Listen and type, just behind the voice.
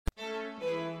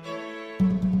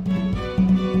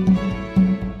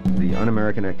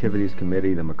Un-American Activities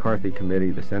Committee, the McCarthy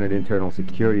Committee, the Senate Internal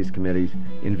Securities Committee's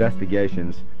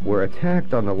investigations were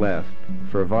attacked on the left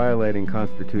for violating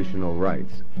constitutional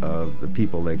rights of the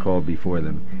people they called before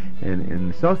them.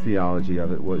 And the sociology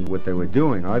of it was what they were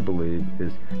doing, I believe,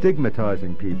 is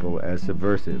stigmatizing people as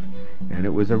subversive. And it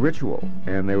was a ritual.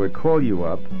 And they would call you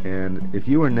up, and if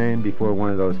you were named before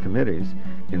one of those committees,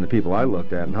 in the people I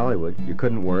looked at in Hollywood, you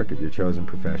couldn't work at your chosen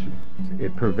profession.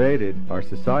 It pervaded our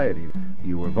society.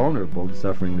 You were vulnerable to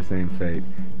suffering the same fate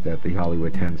that the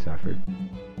Hollywood 10 suffered.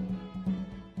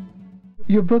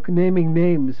 Your book, Naming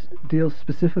Names, deals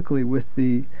specifically with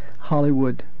the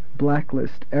Hollywood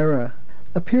blacklist era,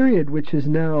 a period which is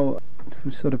now,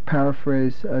 to sort of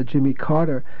paraphrase Jimmy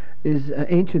Carter, is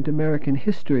ancient American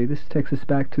history. This takes us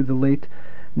back to the late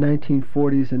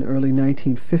 1940s and early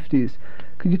 1950s.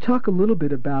 Could you talk a little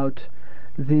bit about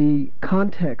the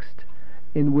context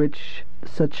in which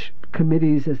such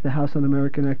committees as the House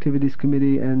Un-American Activities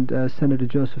Committee and Senator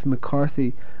Joseph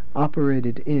McCarthy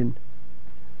operated in?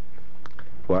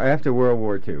 Well, after World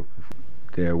War II,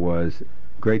 there was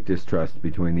great distrust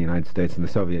between the United States and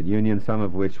the Soviet Union, some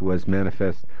of which was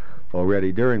manifest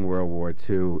already during World War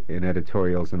II in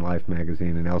editorials in Life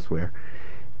magazine and elsewhere.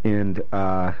 And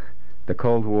the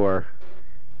Cold War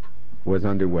was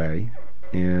underway,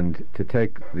 and to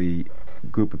take the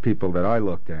group of people that I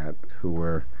looked at, who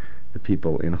were the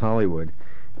people in Hollywood,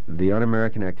 the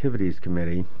Un-American Activities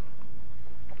Committee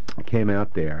came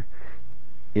out there.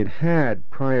 It had,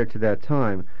 prior to that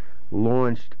time,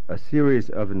 launched a series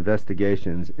of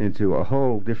investigations into a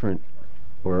whole different,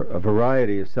 or a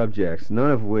variety of subjects,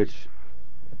 none of which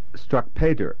struck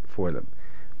pay dirt for them.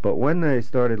 But when they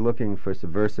started looking for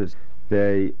subversives,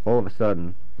 they all of a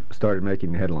sudden started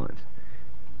making the headlines.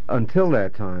 Until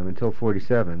that time, until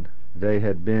 47, they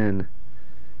had been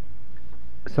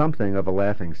something of a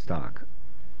laughing stock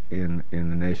in the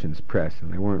nation's press,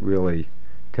 and they weren't really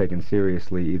taken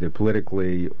seriously either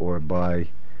politically or by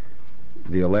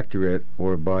the electorate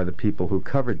or by the people who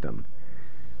covered them.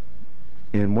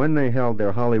 And when they held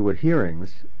their Hollywood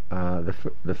hearings,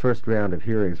 the first round of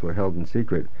hearings were held in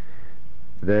secret.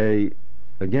 They,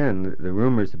 again, the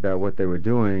rumors about what they were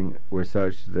doing were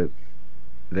such that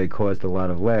they caused a lot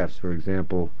of laughs. For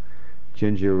example,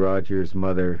 Ginger Rogers'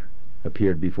 mother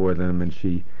appeared before them, and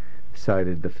she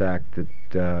cited the fact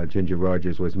that Ginger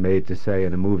Rogers was made to say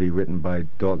in a movie written by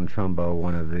Dalton Trumbo,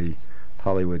 one of the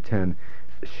Hollywood 10,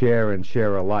 "Share and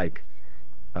share alike.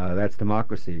 That's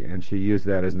democracy." And she used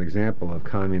that as an example of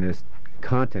communist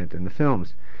content in the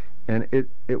films. And it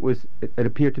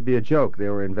appeared to be a joke.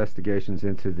 There were investigations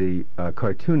into the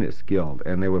Cartoonists Guild,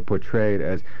 and they were portrayed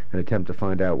as an attempt to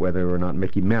find out whether or not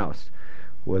Mickey Mouse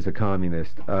was a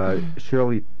communist.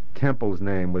 Shirley Temple's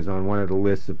name was on one of the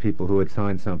lists of people who had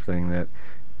signed something that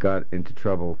got into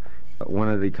trouble. One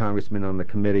of the congressmen on the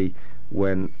committee,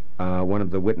 when one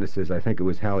of the witnesses, I think it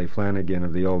was Hallie Flanagan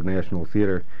of the Old National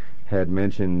Theater, had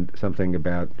mentioned something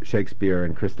about Shakespeare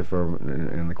and Christopher,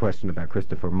 and the question about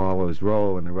Christopher Marlowe's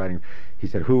role in the writing. He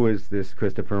said, "Who is this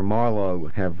Christopher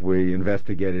Marlowe? Have we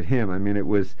investigated him?" I mean, it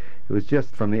was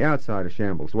just from the outside a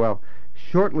shambles. Well,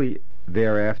 shortly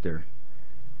thereafter,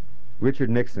 Richard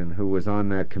Nixon, who was on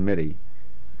that committee,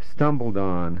 stumbled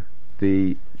on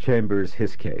the Chambers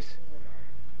Hiss case.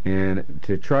 And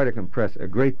to try to compress a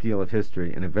great deal of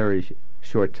history in a very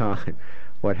short time,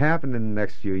 what happened in the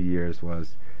next few years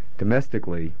was,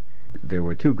 domestically, there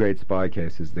were two great spy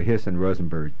cases, the Hiss and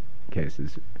Rosenberg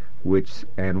cases,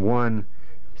 and one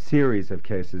series of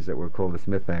cases that were called the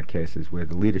Smith Act cases, where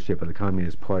the leadership of the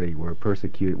Communist Party were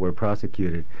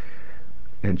prosecuted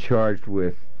and charged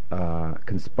with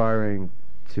conspiring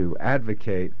to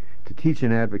teach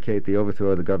and advocate the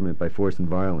overthrow of the government by force and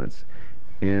violence.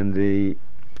 And the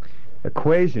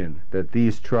equation that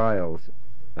these trials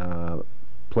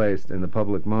placed in the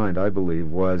public mind, I believe,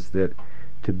 was that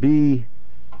to be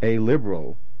a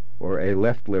liberal, or a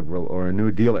left liberal, or a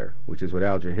New Dealer, which is what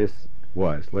Alger Hiss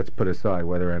was. Let's put aside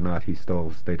whether or not he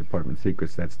stole State Department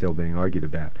secrets. That's still being argued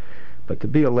about. But to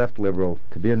be a left liberal,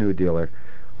 to be a New Dealer,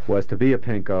 was to be a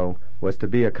pinko, was to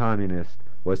be a communist,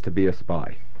 was to be a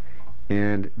spy.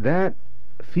 And that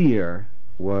fear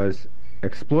was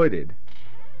exploited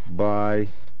by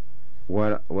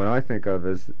what I think of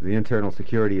as the internal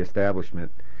security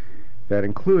establishment that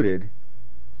included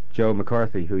Joe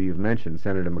McCarthy, who you've mentioned,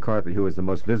 Senator McCarthy, who was the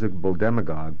most visible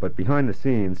demagogue, but behind the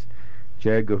scenes,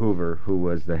 J. Edgar Hoover, who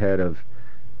was the head of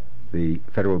the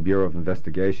Federal Bureau of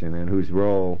Investigation and whose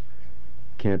role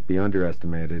can't be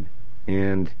underestimated,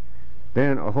 and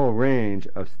then a whole range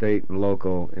of state and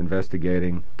local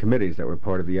investigating committees that were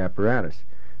part of the apparatus.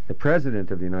 The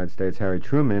President of the United States, Harry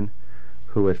Truman,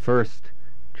 who at first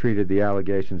treated the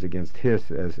allegations against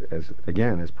Hiss as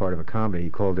again, as part of a comedy. He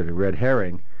called it a red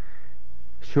herring.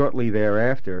 Shortly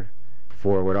thereafter,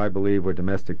 for what I believe were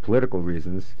domestic political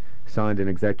reasons, signed an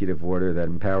executive order that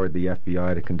empowered the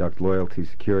FBI to conduct loyalty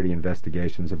security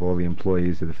investigations of all the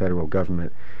employees of the federal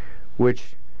government,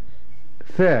 which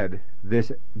fed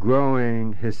this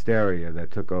growing hysteria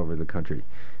that took over the country.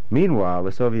 Meanwhile,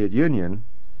 the Soviet Union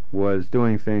was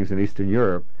doing things in Eastern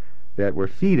Europe that were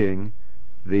feeding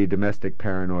the domestic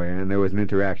paranoia, and there was an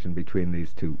interaction between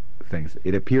these two things.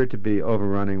 It appeared to be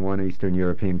overrunning one Eastern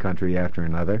European country after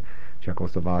another,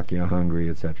 Czechoslovakia, Hungary,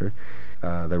 etc.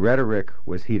 The rhetoric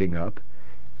was heating up,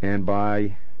 and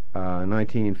by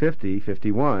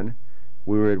 1950-51,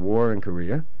 we were at war in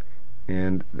Korea,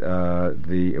 and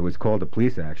it was called a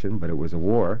police action, but it was a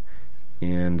war,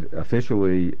 and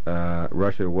officially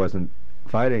Russia wasn't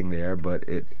fighting there, but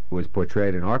it was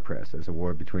portrayed in our press as a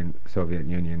war between the Soviet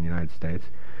Union and the United States.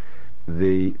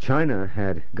 China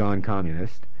had gone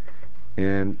communist,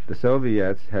 and the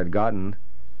Soviets had gotten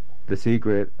the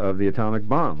secret of the atomic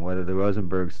bomb. Whether the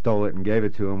Rosenbergs stole it and gave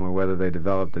it to them, or whether they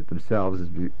developed it themselves,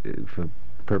 is for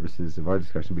purposes of our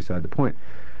discussion beside the point.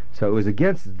 So it was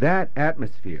against that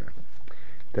atmosphere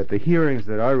that the hearings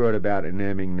that I wrote about in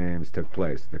Naming Names took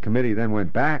place. The committee then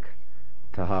went back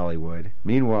to Hollywood.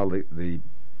 Meanwhile, the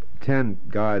 10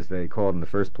 guys they called in the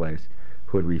first place,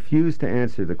 who had refused to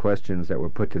answer the questions that were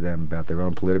put to them about their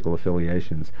own political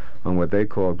affiliations on what they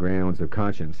called grounds of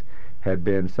conscience, had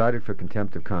been cited for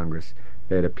contempt of Congress.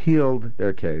 They had appealed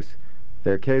their case.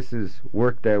 Their cases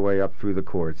worked their way up through the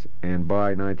courts, and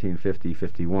by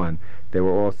 1950-51, they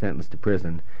were all sentenced to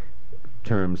prison,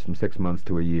 terms from 6 months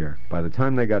to a year. By the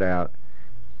time they got out,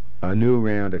 a new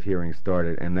round of hearings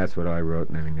started, and that's what I wrote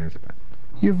Naming Names about.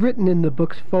 You've written in the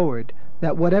book's foreword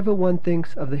that whatever one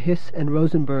thinks of the Hiss and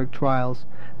Rosenberg trials,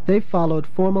 they followed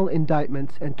formal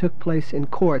indictments and took place in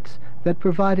courts that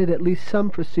provided at least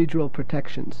some procedural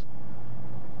protections.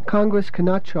 Congress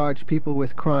cannot charge people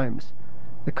with crimes.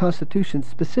 The Constitution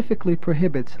specifically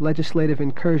prohibits legislative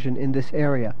incursion in this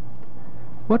area.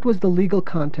 What was the legal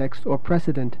context or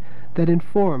precedent that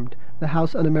informed the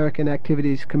House Un-American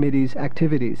Activities Committee's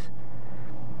activities?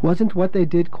 Wasn't what they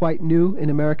did quite new in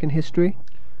American history?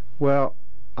 Well,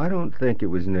 I don't think it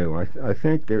was new. I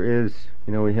think there is,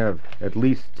 we have at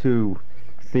least two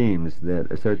themes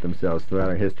that assert themselves throughout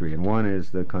our history, and one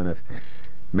is the kind of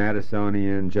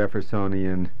Madisonian,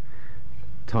 Jeffersonian,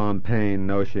 Tom Paine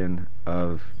notion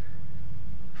of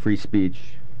free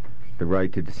speech, the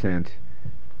right to dissent,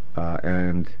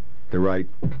 and the right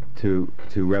to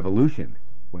revolution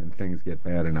when things get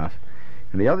bad enough.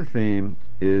 And the other theme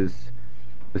is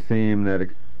the theme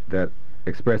that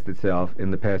expressed itself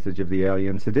in the passage of the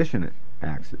Alien Sedition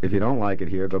Acts. If you don't like it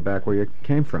here, go back where you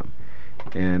came from.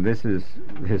 And this is,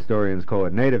 historians call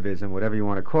it nativism, whatever you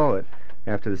want to call it.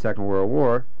 After the Second World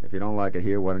War, if you don't like it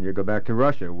here, why don't you go back to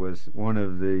Russia, was one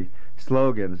of the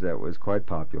slogans that was quite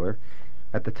popular.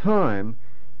 At the time,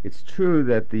 it's true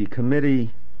that the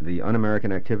committee, the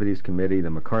Un-American Activities Committee, the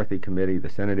McCarthy Committee, the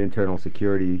Senate Internal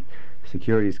Securities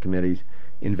Committee's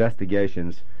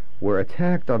investigations were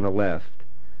attacked on the left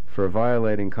for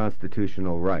violating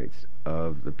constitutional rights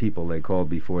of the people they called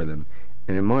before them.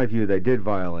 And in my view, they did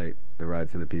violate the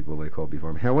rights of the people they called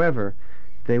before them. However,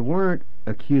 they weren't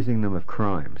accusing them of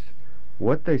crimes.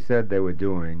 What they said they were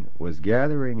doing was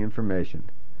gathering information,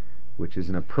 which is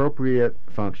an appropriate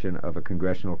function of a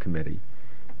congressional committee,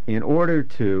 in order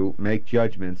to make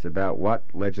judgments about what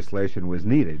legislation was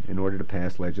needed in order to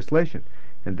pass legislation.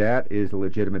 And that is a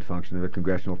legitimate function of a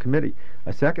congressional committee.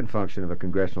 A second function of a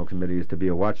congressional committee is to be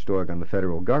a watchdog on the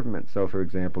federal government. So, for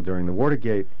example, during the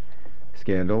Watergate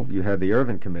scandal, you had the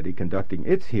Ervin Committee conducting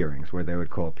its hearings where they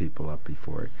would call people up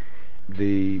before it.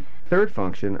 The third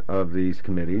function of these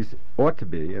committees ought to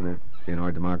be, in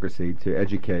our democracy, to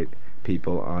educate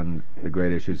people on the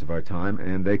great issues of our time,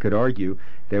 and they could argue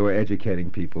they were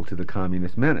educating people to the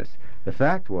communist menace. The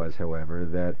fact was, however,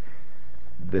 that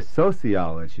the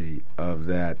sociology of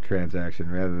that transaction,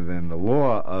 rather than the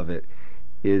law of it,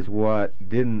 is what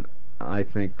didn't, I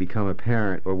think, become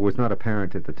apparent, or was not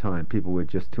apparent at the time. People were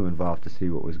just too involved to see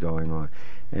what was going on.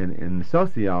 And the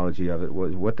sociology of it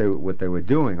was what they were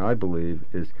doing, I believe,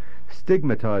 is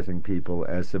stigmatizing people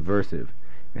as subversive.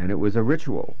 And it was a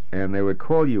ritual. And they would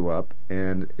call you up,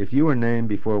 and if you were named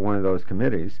before one of those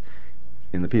committees,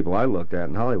 in the people I looked at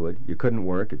in Hollywood, you couldn't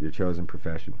work at your chosen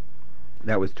profession.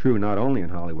 That was true not only in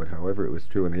Hollywood, however, it was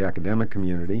true in the academic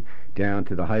community, down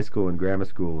to the high school and grammar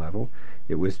school level.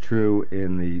 It was true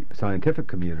in the scientific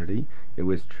community. It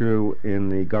was true in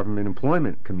the government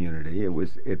employment community.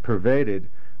 It pervaded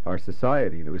our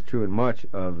society, and it was true in much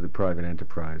of the private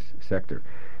enterprise sector.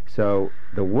 So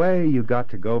the way you got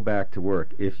to go back to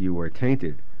work if you were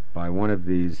tainted by one of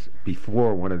these,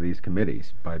 before one of these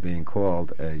committees, by being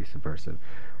called a subversive,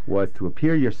 was to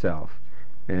appear yourself,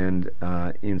 and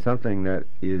in something that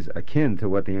is akin to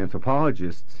what the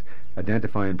anthropologists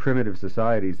identify in primitive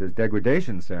societies as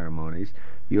degradation ceremonies.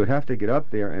 You would have to get up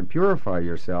there and purify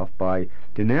yourself by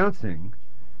denouncing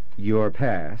your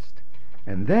past,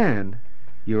 and then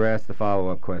you were asked the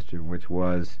follow-up question, which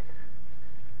was,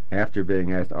 after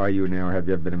being asked, are you now, or have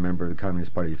you ever been a member of the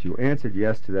Communist Party? If you answered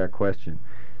yes to that question,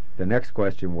 the next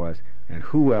question was, and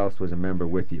who else was a member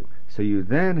with you? So you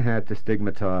then had to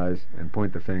stigmatize and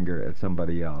point the finger at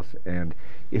somebody else. And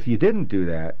if you didn't do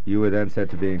that, you were then said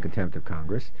to be in contempt of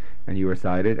Congress, and you were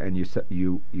cited, and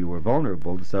you were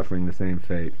vulnerable to suffering the same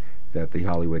fate that the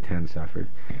Hollywood 10 suffered.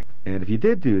 And if you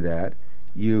did do that,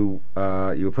 you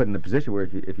were put in a position where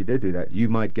if you did do that, you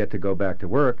might get to go back to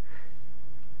work.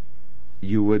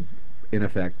 You would, in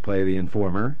effect, play the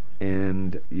informer,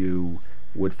 and you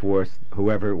would force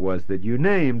whoever it was that you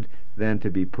named then to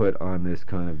be put on this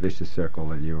kind of vicious circle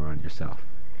that you were on yourself.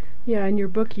 Yeah, in your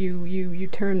book you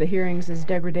term the hearings as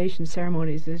degradation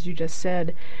ceremonies, as you just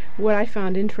said. What I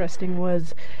found interesting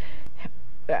was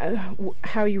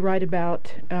how you write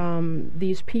about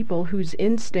these people whose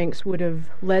instincts would have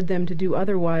led them to do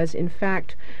otherwise, in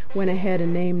fact, went ahead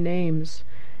and named names.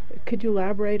 Could you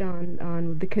elaborate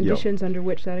on the conditions under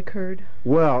which that occurred?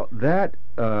 Well, that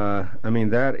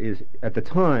is, at the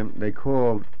time, they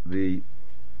called the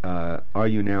are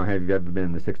you now, have you ever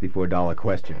been, the $64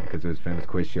 question, because it was a famous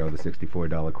quiz show, the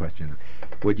 $64 question.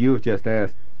 What you have just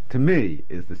asked, to me,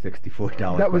 is the $64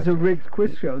 question. That was a rigged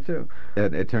quiz show, too.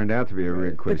 It turned out to be a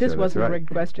rigged quiz show. But this wasn't a rigged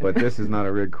question. But this is not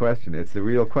a rigged question. It's the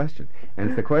real question. And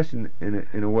it's the question,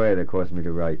 in a way, that caused me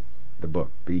to write the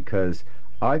book, because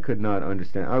I could not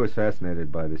understand. I was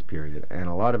fascinated by this period, and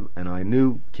I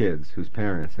knew kids whose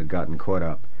parents had gotten caught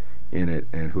up in it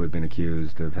and who had been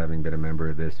accused of having been a member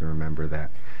of this or a member of that.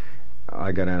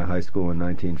 I got out of high school in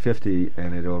 1950,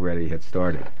 and it already had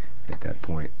started at that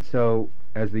point. So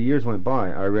as the years went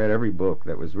by, I read every book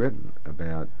that was written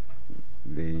about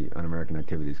the Un-American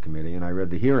Activities Committee, and I read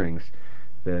the hearings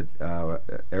that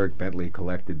Eric Bentley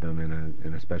collected them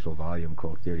in a special volume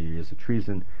called 30 Years of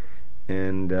Treason.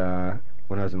 And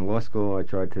when I was in law school, I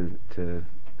tried to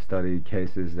study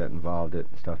cases that involved it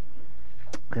and stuff.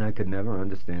 And I could never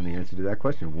understand the answer to that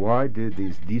question. Why did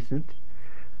these decent,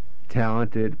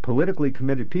 talented, politically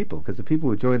committed people, because the people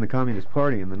who joined the Communist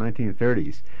Party in the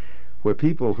 1930s were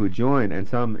people who joined, and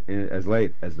some as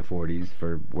late as the 40s,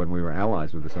 for when we were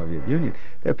allies with the Soviet Union,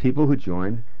 they're people who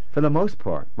joined, for the most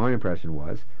part, my impression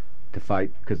was, to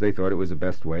fight because they thought it was the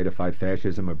best way to fight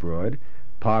fascism abroad,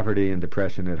 poverty and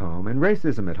depression at home, and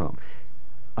racism at home.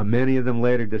 Many of them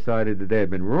later decided that they had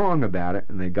been wrong about it,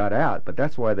 and they got out, but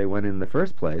that's why they went in the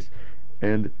first place.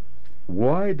 And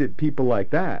why did people like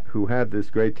that, who had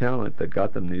this great talent that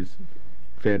got them these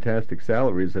fantastic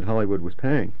salaries that Hollywood was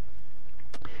paying,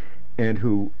 and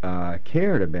who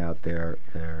cared about their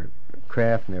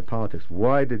craft and their politics,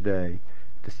 why did they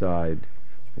decide,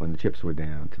 when the chips were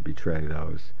down, to betray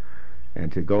those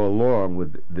and to go along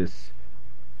with this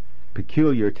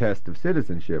peculiar test of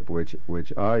citizenship,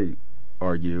 which I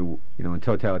argue, in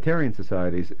totalitarian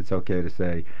societies, it's okay to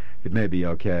say, it may be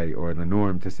okay, or the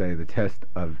norm to say the test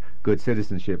of good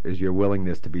citizenship is your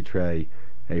willingness to betray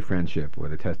a friendship, or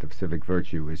the test of civic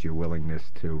virtue is your willingness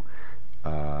to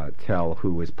tell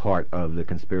who is part of the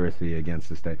conspiracy against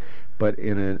the state. But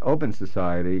in an open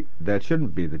society, that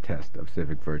shouldn't be the test of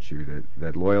civic virtue,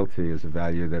 that loyalty is a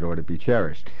value that ought to be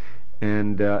cherished.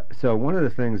 And so one of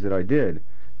the things that I did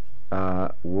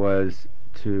was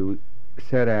to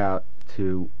set out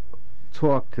to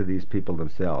talk to these people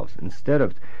themselves. Instead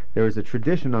of, there is a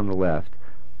tradition on the left,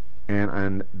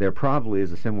 and there probably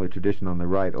is a similar tradition on the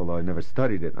right, although I never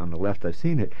studied it. On the left I've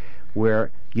seen it,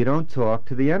 where you don't talk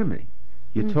to the enemy.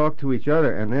 You talk to each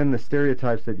other, and then the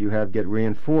stereotypes that you have get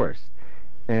reinforced.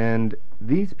 And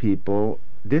these people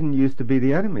didn't used to be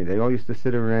the enemy. They all used to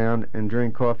sit around and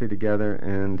drink coffee together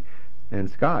and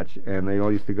scotch, and they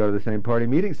all used to go to the same party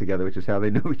meetings together, which is how they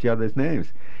knew each other's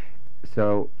names.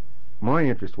 So my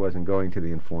interest was in going to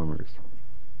the informers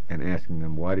and asking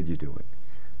them, why did you do it?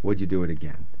 Would you do it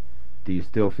again? Do you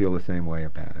still feel the same way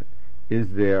about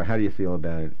it? How do you feel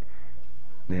about it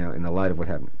now in the light of what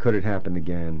happened? Could it happen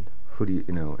again? Who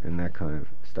do and that kind of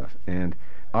stuff. And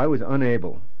I was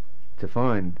unable to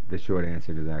find the short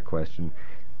answer to that question.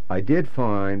 I did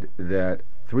find that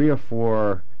 3 or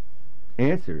 4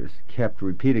 answers kept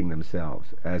repeating themselves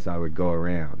as I would go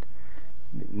around.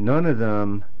 None of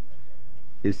them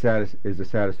is a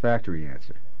satisfactory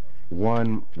answer.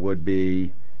 One would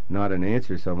be, not an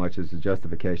answer so much as a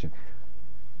justification.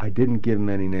 I didn't give them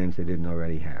any names they didn't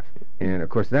already have. And, of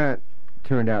course, that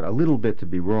turned out a little bit to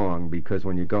be wrong, because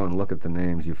when you go and look at the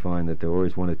names, you find that there are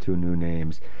always one or two new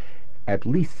names, at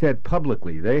least said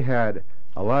publicly. They had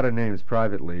a lot of names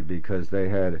privately, because they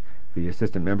had the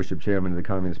assistant membership chairman of the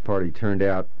Communist Party turned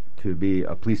out to be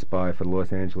a police spy for the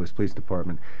Los Angeles Police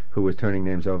Department, who was turning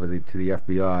names over to the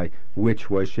FBI,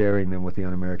 which was sharing them with the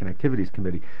Un-American Activities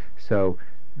Committee. So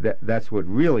that's what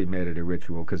really made it a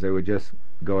ritual, because they were just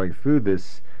going through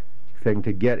this thing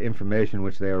to get information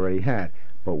which they already had.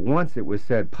 But once it was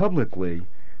said publicly,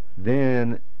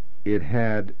 then it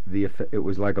had it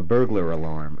was like a burglar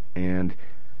alarm, and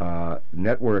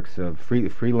networks of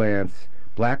freelance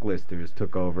blacklisters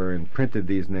took over and printed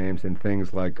these names in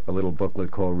things like a little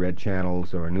booklet called Red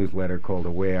Channels or a newsletter called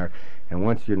Aware. And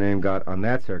once your name got on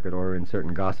that circuit or in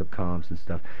certain gossip columns and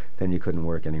stuff, then you couldn't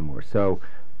work anymore. So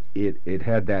it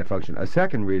had that function. A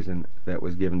second reason that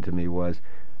was given to me was,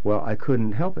 well, I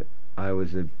couldn't help it. I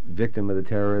was a victim of the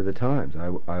terror of the times. I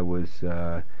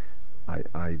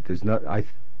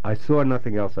saw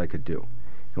nothing else I could do.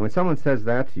 And when someone says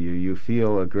that to you, you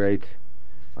feel a great,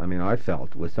 I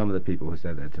felt with some of the people who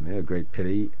said that to me, a great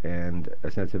pity and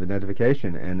a sense of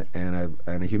identification and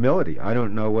a humility. I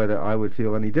don't know whether I would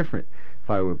feel any different if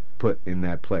I were put in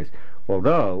that place.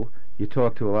 Although you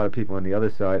talk to a lot of people on the other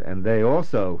side, and they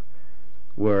also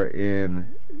were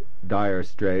in dire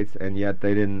straits, and yet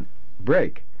they didn't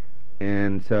break.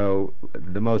 And so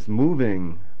the most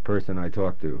moving person I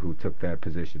talked to who took that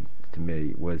position to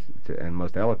me and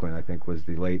most eloquent, I think, was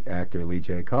the late actor Lee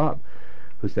J. Cobb,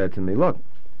 who said to me, look,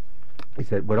 he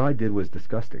said, what I did was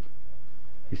disgusting.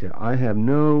 He said, I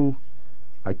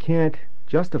can't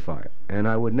justify it, and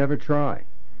I would never try.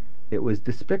 It was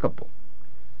despicable.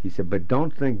 He said, but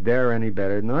don't think they're any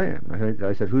better than I am.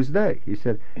 I said, who's they? He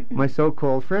said, my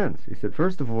so-called friends. He said,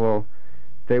 first of all,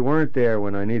 they weren't there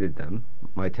when I needed them.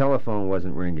 My telephone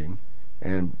wasn't ringing.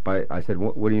 And I said,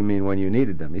 what do you mean when you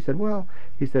needed them? He said,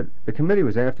 the committee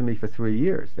was after me for 3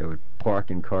 years. They would park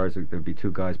in cars. There'd be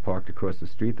two guys parked across the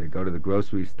street. They'd go to the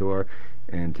grocery store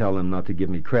and tell them not to give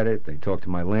me credit. They'd talk to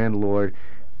my landlord.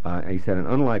 And he said, and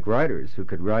unlike writers who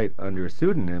could write under a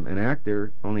pseudonym, an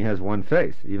actor only has one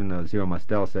face. Even though Zero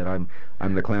Mostel said,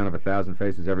 I'm the clown of 1,000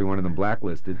 faces, every one of them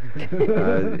blacklisted.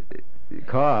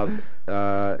 Cobb,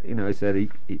 he said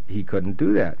he couldn't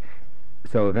do that.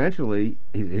 So eventually,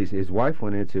 his wife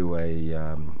went into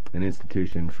an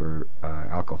institution for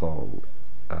alcohol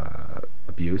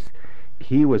abuse.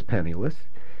 He was penniless,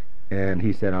 and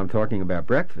he said, I'm talking about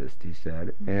breakfast, he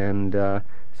said. And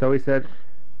so he said,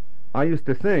 I used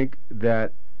to think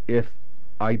that if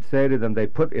I'd say to them,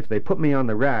 if they put me on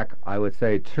the rack, I would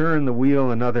say, turn the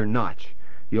wheel another notch.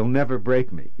 You'll never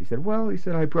break me. He said, well,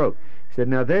 I broke. He said,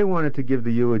 now they wanted to give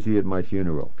the eulogy at my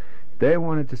funeral. They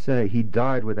wanted to say he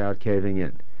died without caving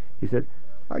in. He said,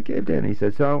 I caved in. He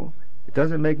said, so it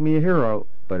doesn't make me a hero,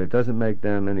 but it doesn't make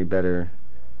them any better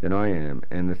than I am.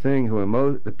 And the people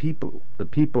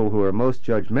who are most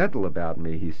judgmental about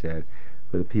me, he said,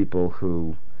 were the people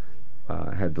who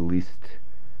had the least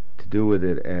to do with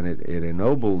it, and it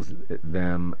ennobles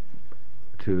them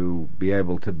to be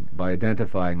able to, by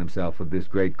identifying themselves with this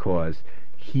great cause,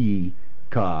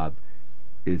 Cobb,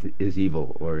 is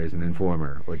evil or is an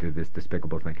informer or did this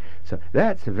despicable thing. So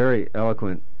that's a very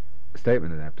eloquent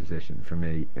statement in that position for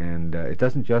me, and it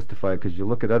doesn't justify it because you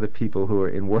look at other people who are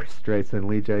in worse straits than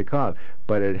Lee J. Cobb,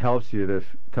 but it helps you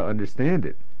to understand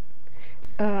it.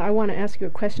 I want to ask you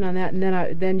a question on that,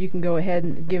 and then you can go ahead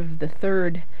and give the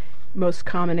third most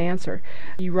common answer.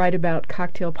 You write about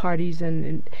cocktail parties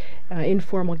and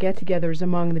informal get-togethers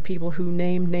among the people who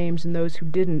named names and those who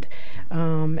didn't,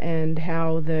 and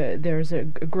how there's a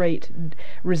great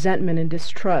resentment and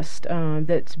distrust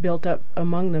that's built up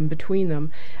among them, between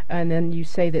them. And then you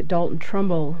say that Dalton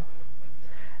Trumbull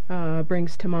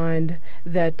brings to mind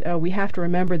that we have to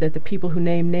remember that the people who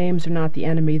name names are not the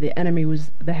enemy. The enemy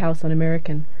was the House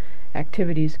Un-American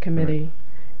Activities Committee. Right.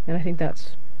 And I think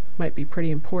that's might be pretty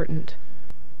important.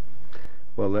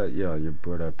 Well, you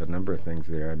brought up a number of things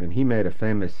there. He made a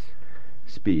famous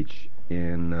speech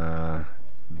in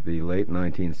the late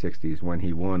 1960s when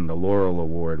he won the Laurel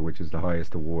Award, which is the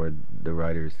highest award the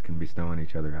writers can bestow on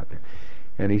each other out there.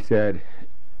 And he said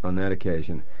on that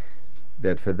occasion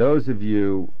that for those of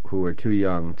you who are too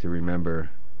young to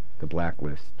remember the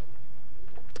Blacklist,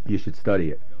 you should study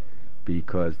it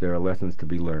because there are lessons to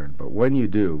be learned. But when you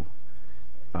do,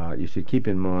 you should keep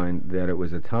in mind that it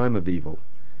was a time of evil,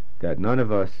 that none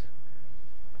of us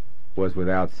was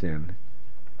without sin.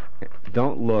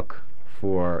 Don't look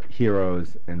for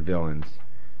heroes and villains.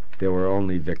 There were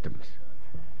only victims.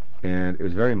 And it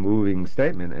was a very moving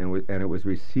statement, and it was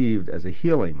received as a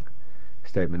healing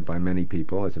statement by many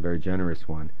people. It's a very generous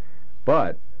one.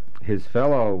 But his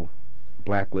fellow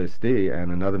blacklistee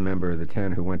and another member of the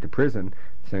 10 who went to prison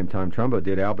at the same time Trumbo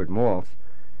did, Albert Maltz,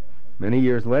 many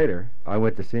years later, I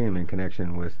went to see him in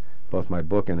connection with both my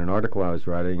book and an article I was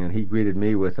writing, and he greeted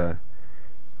me with a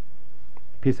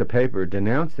piece of paper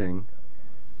denouncing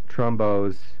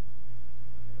Trumbo's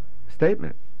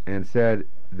statement and said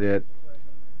that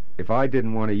if I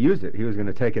didn't want to use it, he was going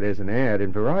to take it as an ad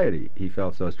in Variety. He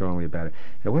felt so strongly about it.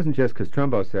 It wasn't just because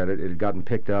Trumbo said it. It had gotten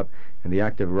picked up, and the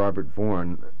active Robert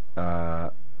Vaughan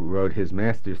wrote his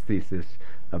master's thesis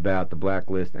about the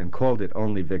blacklist and called it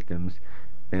Only Victims.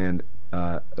 And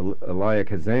Elia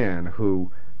Kazan,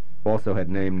 who also had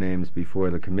named names before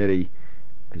the committee,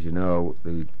 as you know,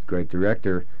 the great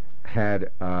director,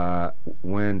 had,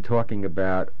 when talking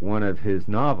about one of his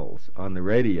novels on the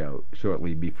radio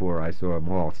shortly before I saw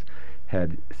Maltz,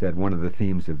 had said one of the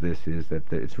themes of this is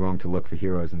that it's wrong to look for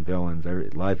heroes and villains.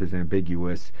 Life is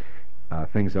ambiguous.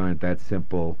 Things aren't that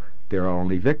simple. There are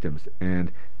only victims.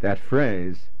 And that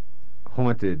phrase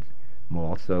haunted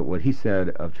Maltz. So what he said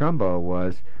of Trumbo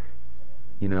was,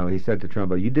 he said to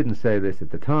Trumbo, you didn't say this at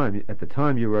the time. At the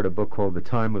time you wrote a book called The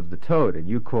Time of the Toad, and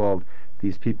you called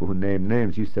these people who named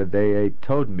names, you said they ate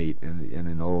toad meat in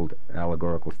an old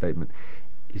allegorical statement.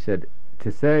 He said,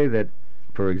 to say that,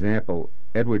 for example,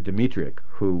 Edward Dmytryk,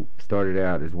 who started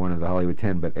out as one of the Hollywood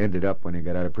 10, but ended up, when he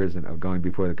got out of prison, of going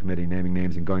before the committee, naming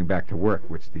names, and going back to work,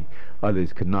 which the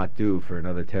others could not do for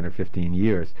another 10 or 15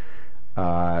 years.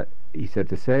 He said,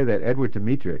 to say that Edward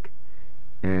Dmytryk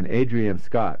and Adrian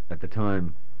Scott, at the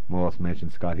time Maltz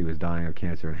mentioned Scott, he was dying of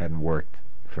cancer and hadn't worked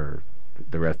for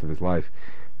the rest of his life.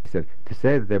 He said, to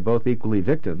say that they're both equally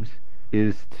victims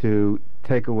is to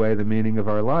take away the meaning of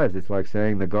our lives. It's like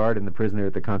saying the guard and the prisoner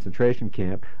at the concentration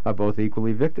camp are both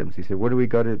equally victims. He said, what do we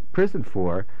go to prison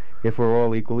for if we're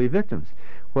all equally victims?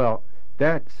 Well,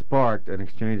 that sparked an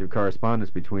exchange of correspondence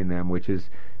between them, which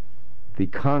is the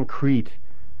concrete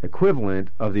equivalent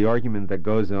of the argument that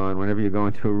goes on whenever you go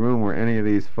into a room where any of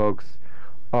these folks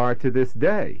are to this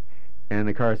day. And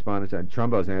the correspondence, and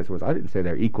Trumbo's answer was, I didn't say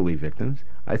they're equally victims.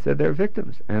 I said they're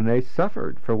victims, and they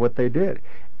suffered for what they did.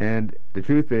 And the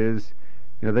truth is,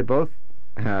 they both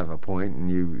have a point, and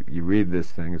you read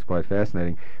this thing, it's quite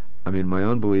fascinating. I mean, my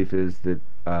own belief is that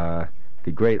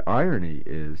the great irony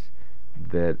is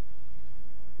that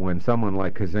when someone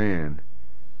like Kazan,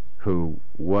 who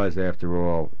was, after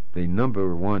all, the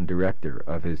number one director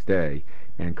of his day,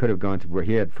 and could have gone to where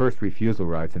he had first refusal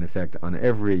rights, in effect, on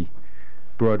every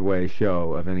Broadway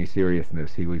show of any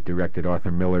seriousness. He directed Arthur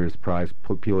Miller's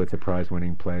Pulitzer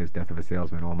Prize-winning plays, Death of a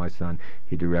Salesman, All My Son.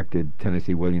 He directed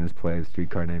Tennessee Williams' plays,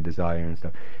 Streetcar Named Desire and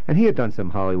stuff. And he had done some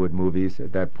Hollywood movies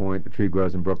at that point. The Tree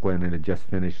Grows in Brooklyn, and had just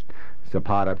finished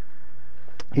Zapata.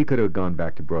 He could have gone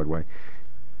back to Broadway.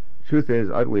 Truth is,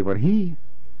 I believe when he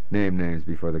named names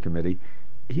before the committee,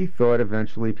 he thought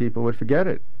eventually people would forget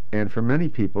it. And for many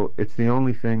people, it's the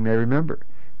only thing they remember.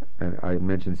 And I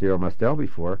mentioned Zero Mostel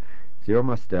before. Zero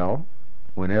Mostel,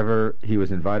 whenever he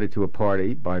was invited to a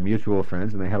party by mutual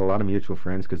friends, and they had a lot of mutual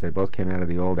friends because they both came out of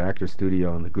the old Actors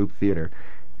Studio and the Group Theater,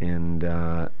 and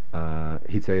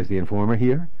he'd say, is the informer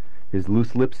here? Is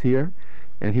Loose Lips here?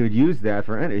 And he would use that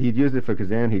he'd use it for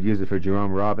Kazan, he'd use it for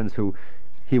Jerome Robbins, who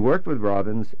he worked with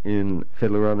Robbins in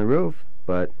Fiddler on the Roof,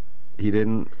 but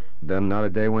then not a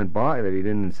day went by that he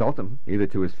didn't insult him, either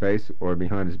to his face or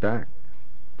behind his back.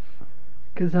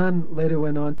 Kazan later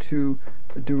went on to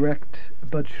direct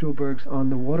Bud Schulberg's On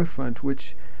the Waterfront,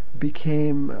 which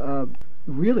became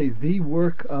really the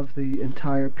work of the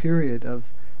entire period of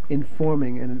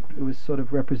informing, and it was sort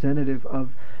of representative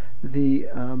of the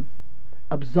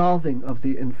absolving of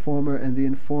the informer, and the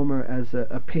informer as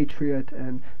a patriot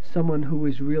and someone who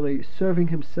was really serving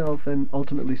himself and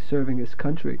ultimately serving his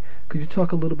country. Could you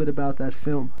talk a little bit about that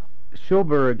film?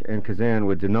 Schulberg and Kazan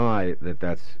would deny that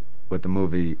that's what the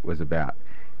movie was about.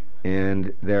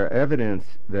 And their evidence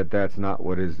that that's not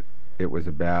what it was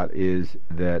about is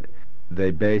that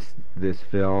they based this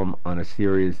film on a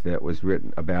series that was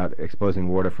written about exposing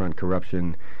waterfront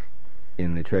corruption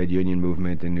in the trade union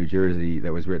movement in New Jersey,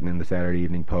 that was written in the Saturday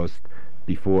Evening Post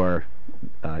before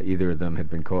either of them had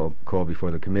been called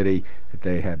before the committee, that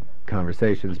they had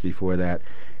conversations before that,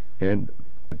 and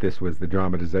this was the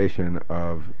dramatization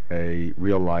of a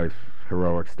real-life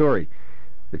heroic story.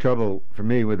 The trouble for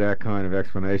me with that kind of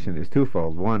explanation is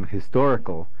twofold. One,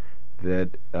 historical, that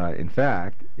in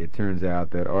fact it turns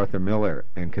out that Arthur Miller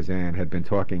and Kazan had been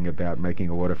talking about making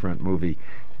a waterfront movie,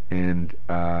 and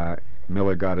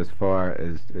Miller got as far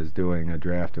as doing a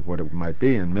draft of what it might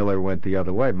be, and Miller went the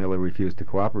other way. Miller refused to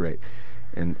cooperate.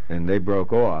 and they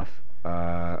broke off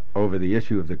over the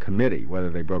issue of the committee. Whether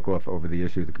they broke off over the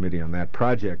issue of the committee on that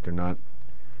project or not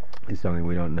is something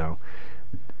we don't know.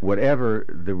 Whatever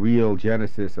the real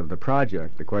genesis of the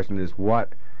project, the question is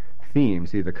what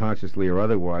themes, either consciously or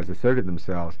otherwise, asserted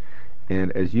themselves.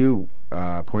 And as you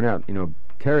point out,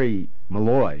 Terry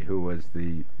Malloy, who was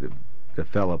the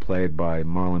fellow played by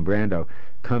Marlon Brando,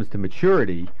 comes to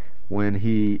maturity when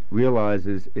he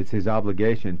realizes it's his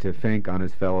obligation to think on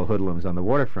his fellow hoodlums on the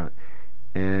waterfront.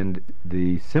 And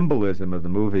the symbolism of the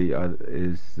movie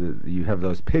is you have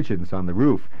those pigeons on the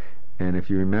roof. And if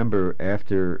you remember,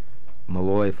 after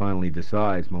Malloy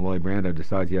Brando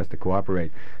decides he has to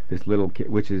cooperate, this little kid,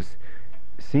 which is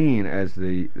seen as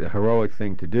the heroic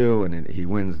thing to do, and he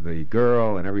wins the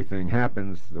girl, and everything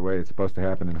happens the way it's supposed to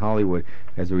happen in Hollywood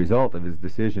as a result of his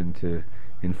decision to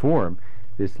inform.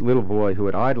 This little boy who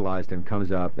had idolized him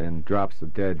comes up and drops a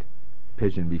dead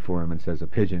pigeon before him and says, "A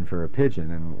pigeon for a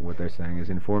pigeon." And what they're saying is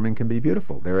informing can be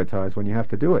beautiful. There are times when you have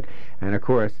to do it. And of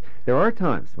course, there are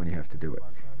times when you have to do it.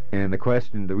 And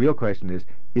the real question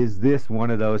is this one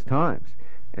of those times?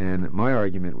 And my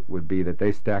argument would be that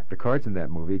they stacked the cards in that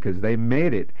movie because they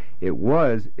made it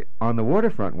was on the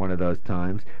waterfront one of those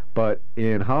times, but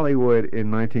in Hollywood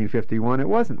in 1951 it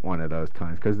wasn't one of those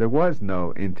times because there was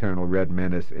no internal red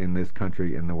menace in this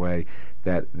country in the way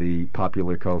that the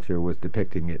popular culture was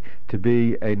depicting it. To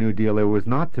be a New Dealer was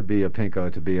not to be a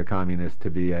pinko, to be a communist, to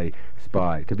be a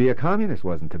spy. To be a communist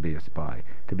wasn't to be a spy.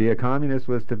 To be a communist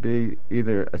was to be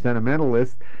either a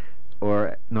sentimentalist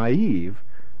or naive,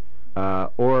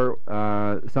 or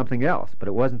something else, but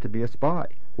it wasn't to be a spy,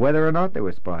 whether or not they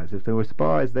were spies. If they were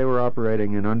spies, they were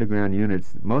operating in underground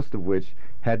units, most of which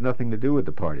had nothing to do with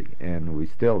the party, and we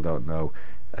still don't know,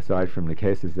 aside from the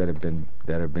cases that have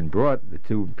been brought. The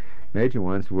two major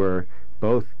ones are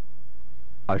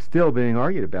still being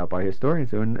argued about by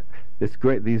historians, and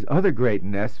these other great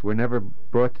nests were never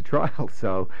brought to trial,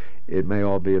 so it may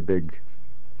all be a big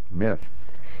myth.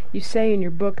 You say in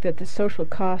your book that the social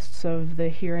costs of the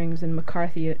hearings in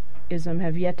McCarthyism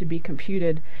have yet to be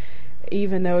computed,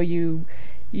 even though you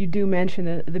do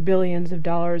mention the billions of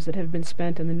dollars that have been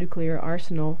spent on the nuclear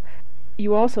arsenal.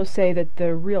 You also say that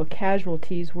the real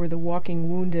casualties were the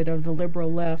walking wounded of the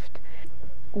liberal left.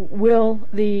 Will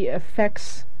the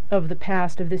effects of the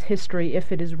past, of this history,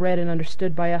 if it is read and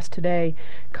understood by us today,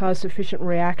 cause sufficient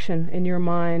reaction in your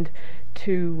mind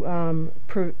to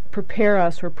prepare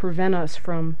us or prevent us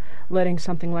from letting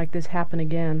something like this happen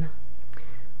again?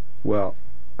 Well,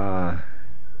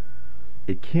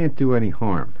 it can't do any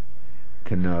harm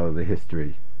to know the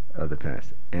history of the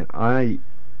past, and I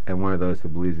am one of those who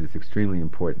believes it's extremely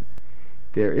important.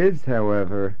 There is,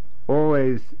 however,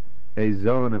 always a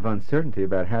zone of uncertainty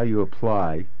about how you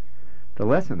apply the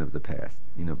lesson of the past.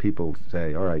 People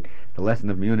say, all right, the lesson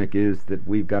of Munich is that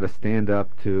we've got to stand up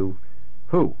to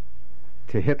who?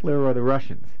 To Hitler or the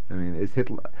Russians? I mean,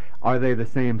 are they the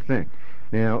same thing?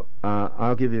 Now,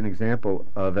 I'll give you an example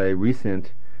of a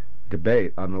recent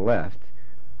debate on the left.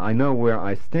 I know where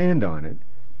I stand on it,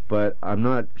 but I'm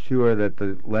not sure that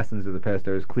the lessons of the past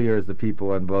are as clear as the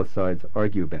people on both sides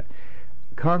argue about.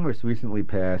 Congress recently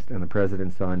passed, and the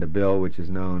President signed a bill which is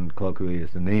known colloquially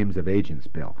as the Names of Agents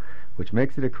Bill, which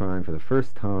makes it a crime for the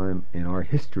first time in our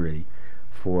history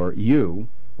for you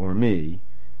or me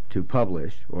to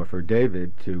publish, or for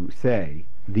David to say,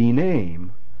 the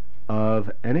name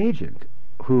of an agent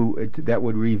that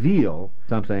would reveal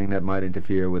something that might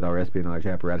interfere with our espionage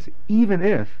apparatus, even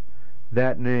if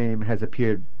that name has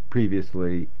appeared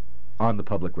previously on the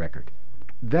public record.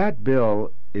 That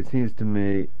bill, it seems to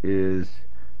me, is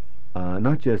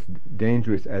not just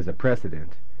dangerous as a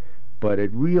precedent, but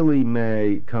it really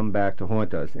may come back to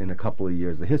haunt us in a couple of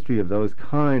years. The history of those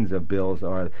kinds of bills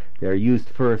they're used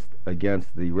first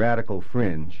against the radical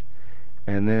fringe,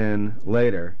 and then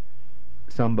later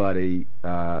somebody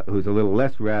who's a little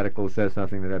less radical says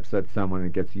something that upsets someone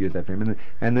and gets used that for him.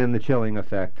 And then the chilling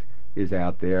effect is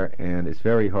out there, and it's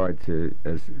very hard to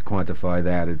quantify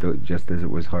that, just as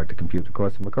it was hard to compute the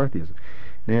cost of McCarthyism.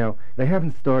 Now, they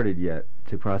haven't started yet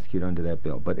to prosecute under that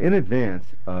bill, but in advance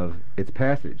of its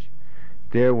passage,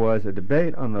 there was a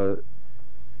debate on the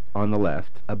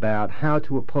left about how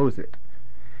to oppose it.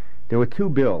 There were two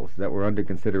bills that were under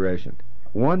consideration.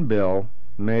 One bill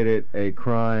made it a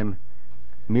crime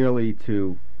merely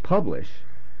to publish.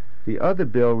 The other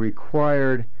bill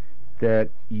required that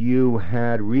you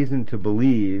had reason to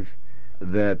believe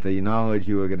that the knowledge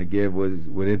you were going to give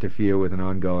would interfere with an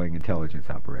ongoing intelligence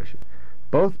operation.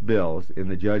 Both bills, in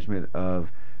the judgment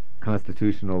of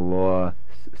constitutional law,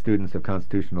 students of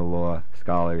constitutional law,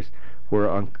 scholars,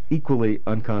 were equally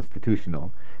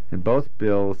unconstitutional. And both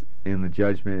bills, in the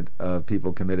judgment of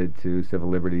people committed to civil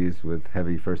liberties with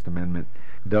heavy First Amendment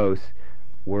dose,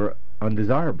 were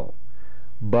undesirable.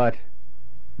 But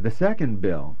the second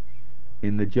bill,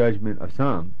 in the judgment of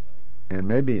some, and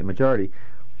maybe a majority,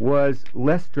 was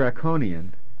less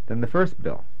draconian than the first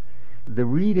bill. The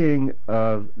reading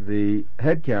of the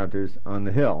head counters on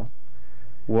the Hill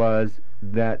was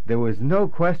that there was no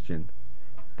question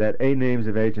that a names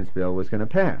of agents bill was going to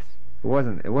pass. It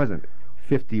wasn't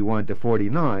 51 to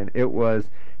 49. It was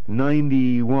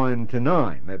 91 to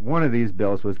 9 that one of these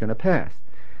bills was going to pass.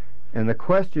 And the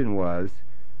question was,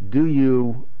 do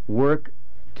you work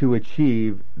to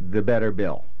achieve the better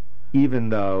bill, even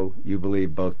though you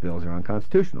believe both bills are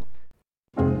unconstitutional?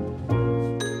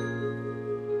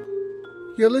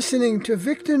 You're listening to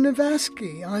Victor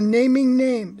Navasky on Naming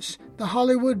Names, the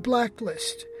Hollywood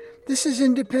Blacklist. This is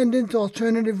Independent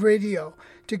Alternative Radio.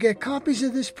 To get copies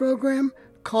of this program,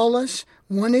 call us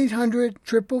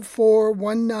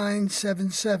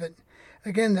 1-800-444-1977.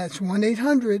 Again, that's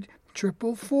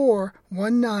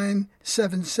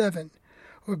 1-800-444-1977.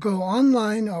 Or go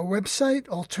online, our website,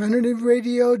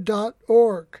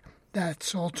 alternativeradio.org.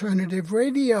 That's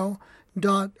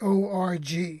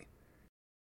alternativeradio.org.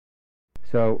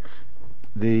 So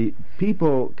the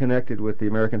people connected with the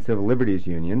American Civil Liberties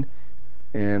Union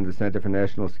and the Center for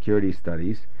National Security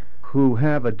Studies, who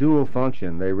have a dual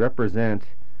function. They represent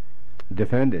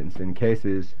defendants in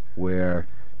cases where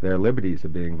their liberties are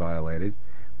being violated,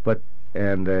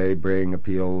 and they bring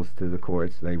appeals to the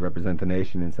courts. They represent the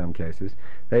nation in some cases.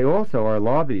 They also are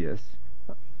lobbyists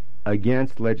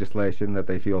against legislation that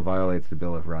they feel violates the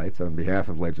Bill of Rights, on behalf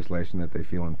of legislation that they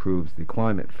feel improves the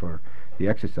climate for the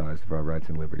exercise of our rights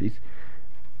and liberties.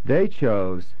 They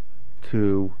chose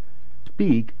to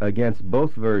speak against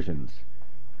both versions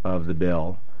of the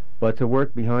bill, but to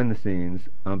work behind the scenes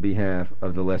on behalf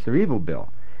of the lesser evil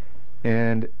bill.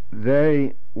 And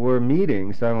they were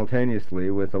meeting simultaneously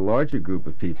with a larger group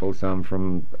of people, some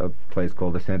from a place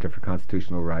called the Center for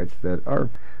Constitutional Rights, that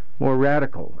are more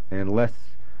radical and less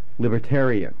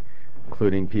libertarian,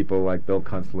 including people like Bill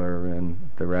Kunstler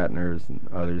and the Ratners and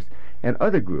others, and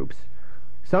other groups,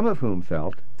 some of whom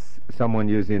felt, someone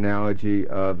used the analogy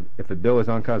of, if a bill is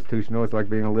unconstitutional, it's like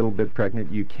being a little bit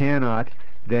pregnant. You cannot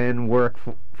then work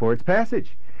for its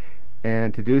passage.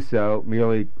 And to do so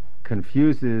merely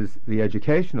confuses the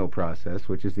educational process,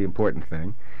 which is the important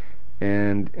thing,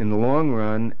 and in the long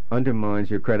run undermines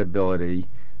your credibility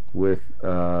with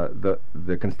the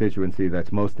constituency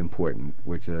that's most important,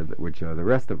 which are the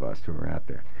rest of us who are out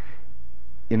there.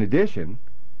 In addition,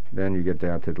 then you get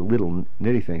down to the little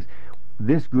nitty things.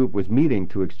 This group was meeting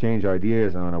to exchange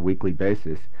ideas on a weekly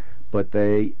basis, but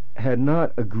they had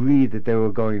not agreed that they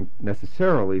were going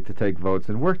necessarily to take votes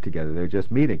and work together. They were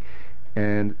just meeting.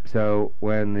 And so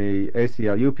when the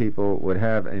ACLU people would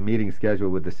have a meeting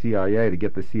scheduled with the CIA to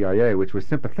get the CIA, which was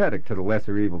sympathetic to the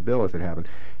lesser evil bill as it happened,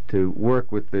 to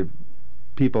work with the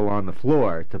people on the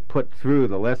floor to put through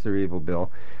the lesser evil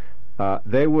bill,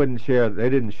 they didn't share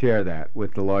that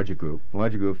with the larger group. The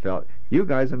larger group felt, you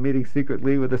guys are meeting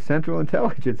secretly with the Central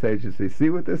Intelligence Agency. See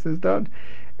what this has done?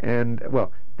 And,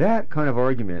 well, that kind of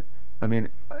argument, I mean,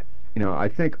 I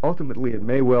think ultimately it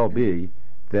may well be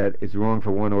that it's wrong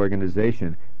for one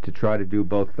organization to try to do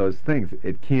both those things.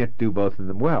 It can't do both of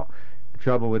them well. The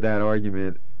trouble with that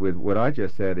argument, with what I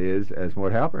just said, is, as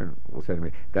Mort Halpern will say to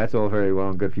me, that's all very well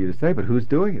and good for you to say, but who's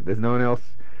doing it? There's no one else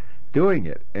doing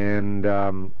it. And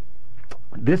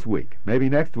this week, maybe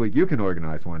next week, you can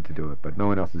organize one to do it, but no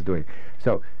one else is doing it.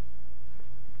 So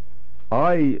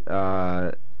I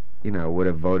would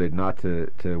have voted not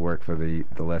to work for the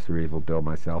lesser evil bill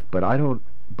myself, but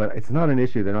it's not an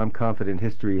issue that I'm confident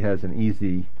history has an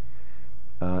easy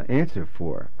answer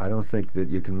for. I don't think that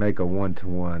you can make a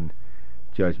one-to-one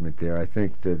judgment there. I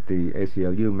think that the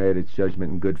ACLU made its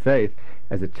judgment in good faith.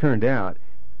 As it turned out,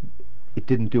 it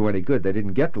didn't do any good. They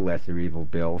didn't get the lesser evil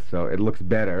bill, so it looks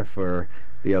better for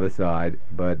the other side.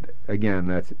 But again,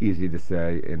 that's easy to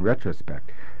say in retrospect.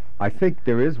 I think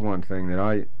there is one thing that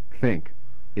I think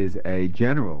is a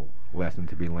general lesson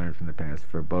to be learned from the past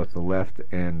for both the left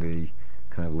and the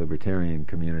kind of libertarian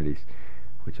communities,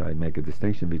 which I make a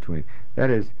distinction between. That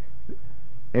is,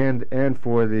 and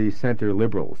for the center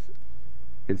liberals.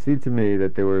 It seemed to me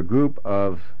that there were a group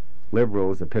of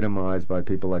liberals epitomized by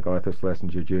people like Arthur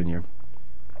Schlesinger Jr.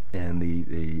 and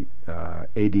the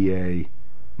ADA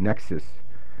nexus,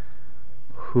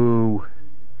 who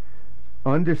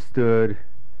understood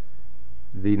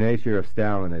the nature of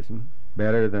Stalinism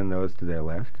better than those to their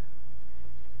left,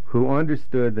 who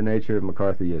understood the nature of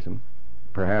McCarthyism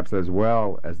perhaps as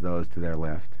well as those to their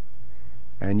left,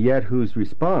 and yet whose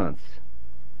response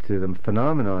to the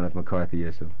phenomenon of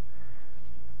McCarthyism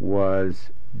was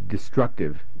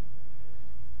destructive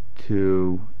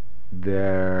to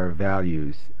their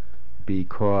values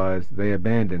because they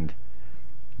abandoned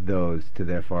those to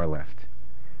their far left.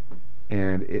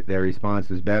 And their response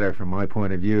was better, from my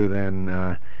point of view,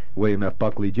 than William F.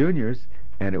 Buckley Jr.'s,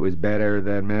 and it was better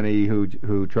than many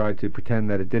who tried to pretend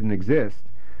that it didn't exist.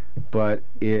 But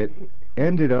it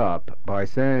ended up by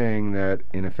saying that,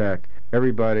 in effect,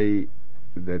 everybody,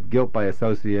 that guilt by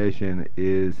association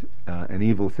is an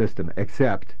evil system,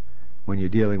 except when you're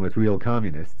dealing with real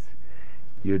communists.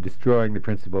 You're destroying the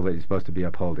principle that you're supposed to be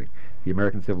upholding. The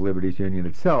American Civil Liberties Union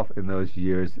itself, in those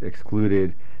years,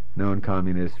 excluded known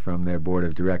communists from their board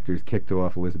of directors, kicked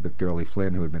off Elizabeth Gurley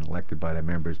Flynn, who had been elected by their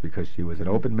members because she was an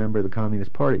open member of the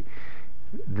Communist Party.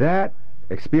 That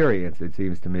experience, it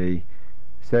seems to me,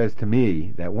 says to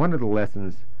me that one of the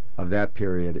lessons of that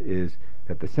period is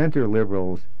that the center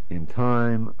liberals, in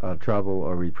time of trouble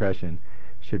or repression,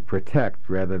 should protect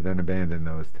rather than abandon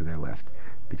those to their left,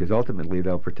 because ultimately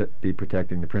they'll be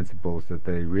protecting the principles that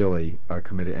they really are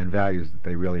committed and values that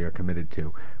they really are committed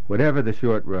to, whatever the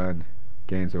short run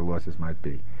gains or losses might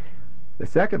be. The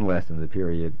second lesson of the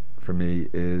period for me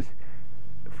is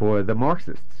for the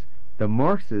Marxists. The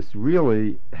Marxists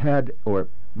really had, or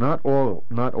not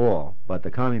all, but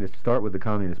the communists, start with the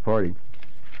Communist Party,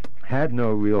 had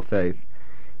no real faith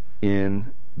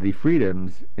in the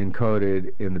freedoms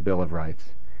encoded in the Bill of Rights.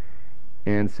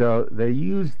 And so they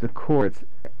used the courts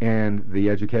and the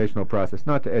educational process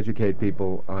not to educate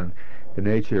people on the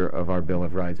nature of our Bill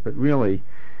of Rights, but really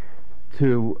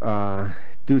to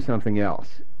do something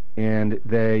else. And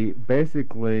they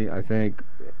basically, I think,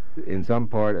 in some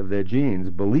part of their genes,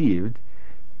 believed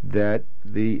that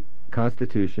the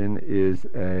Constitution is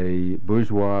a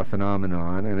bourgeois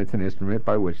phenomenon, and it's an instrument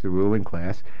by which the ruling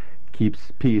class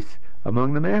keeps peace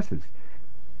among the masses.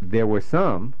 There were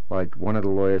some, like one of the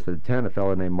lawyers for the 10, a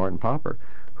fellow named Martin Popper,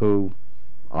 who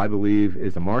I believe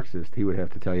is a Marxist, he would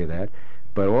have to tell you that,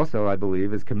 but also I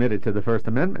believe is committed to the First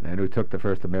Amendment, and who took the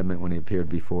First Amendment when he appeared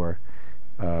before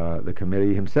the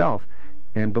committee himself,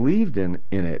 and believed in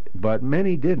it, but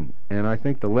many didn't. And I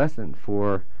think the lesson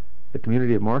for the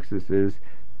community of Marxists is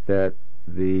that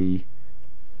the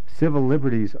civil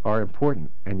liberties are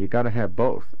important, and you got to have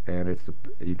both, and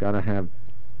you got to have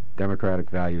democratic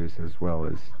values as well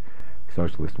as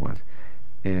socialist ones,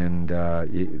 and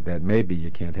that maybe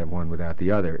you can't have one without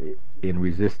the other in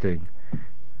resisting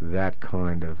that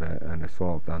kind of an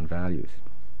assault on values.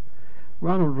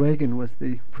 Ronald Reagan was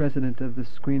the president of the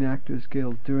Screen Actors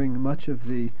Guild during much of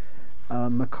the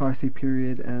McCarthy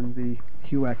period and the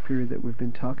HUAC period that we've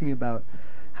been talking about.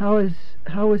 How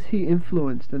was he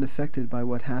influenced and affected by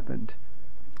what happened?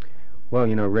 Well,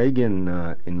 Reagan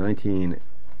in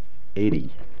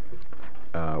 1980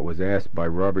 was asked by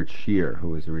Robert Scheer, who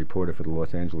was a reporter for the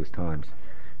Los Angeles Times,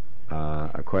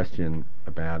 a question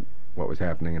about what was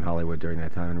happening in Hollywood during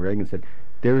that time, and Reagan said,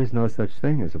 "There is no such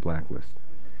thing as a blacklist.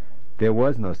 There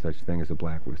was no such thing as a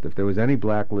blacklist. If there was any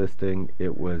blacklisting,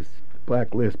 it was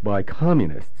blacklist by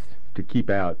communists to keep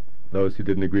out those who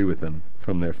didn't agree with them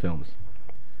from their films."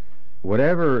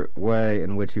 Whatever way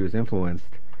in which he was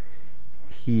influenced,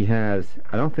 I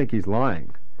don't think he's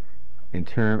lying.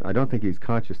 I don't think he's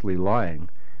consciously lying.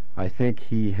 I think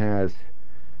he has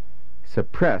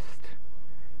suppressed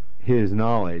his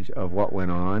knowledge of what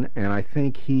went on, and I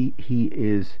think he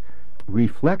is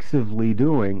reflexively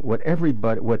doing what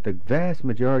the vast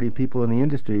majority of people in the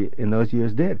industry in those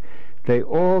years did. They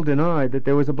all denied that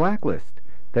there was a blacklist.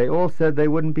 They all said they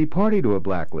wouldn't be party to a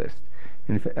blacklist.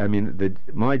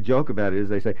 My joke about it is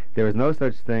they say there is no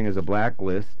such thing as a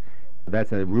blacklist.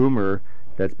 That's a rumor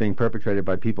that's being perpetrated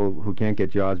by people who can't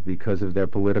get jobs because of their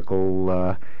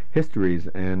political histories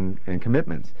and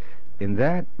commitments. In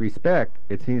that respect,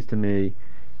 it seems to me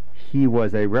he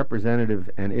was a representative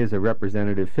and is a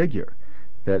representative figure,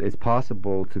 that it's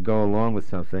possible to go along with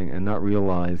something and not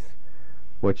realize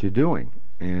what you're doing.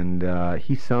 And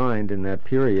he signed in that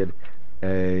period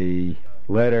a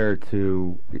letter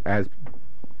as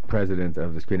president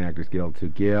of the Screen Actors Guild, to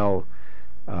Gail,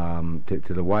 to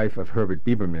the wife of Herbert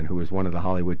Biberman, who was one of the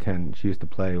Hollywood 10. She used to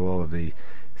play all of the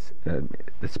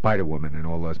Spider-Woman in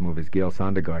all those movies, Gail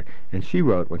Sondergaard. And she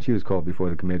wrote, when she was called before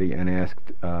the committee, and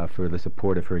asked for the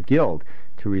support of her guild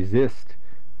to resist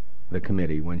the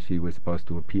committee when she was supposed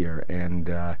to appear. And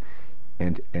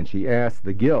she asked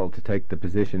the guild to take the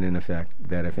position, in effect,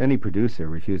 that if any producer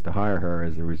refused to hire her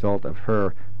as a result of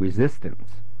her resistance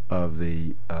of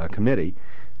the committee,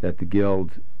 that the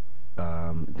guild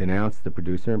denounce the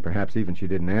producer, and perhaps even she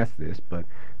didn't ask this, but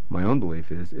my own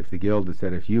belief is if the guild had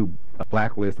said, if you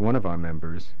blacklist one of our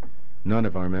members, none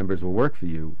of our members will work for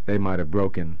you, they might have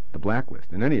broken the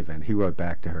blacklist. In any event, he wrote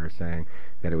back to her saying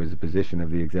that it was the position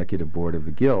of the executive board of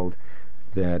the Guild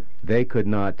that they could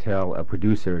not tell a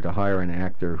producer to hire an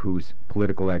actor whose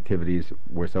political activities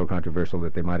were so controversial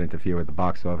that they might interfere with the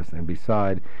box office, and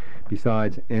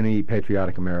besides, any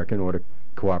patriotic American ought to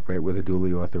cooperate with a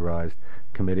duly authorized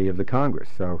committee of the Congress.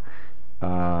 So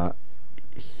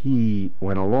he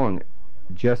went along.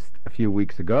 Just a few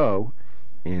weeks ago,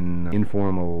 in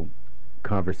informal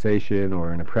conversation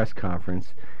or in a press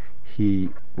conference, he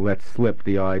let slip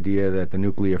the idea that the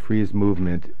nuclear freeze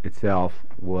movement itself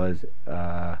was,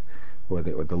 or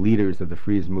the leaders of the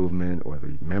freeze movement or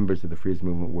the members of the freeze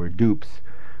movement were dupes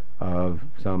of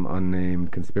some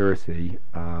unnamed conspiracy.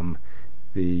 To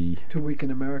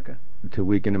weaken America. To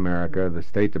weaken America. The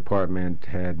State Department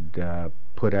had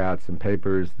put out some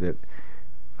papers that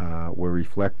were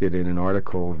reflected in an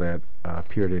article that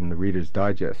appeared in the Reader's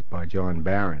Digest by John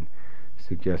Barron,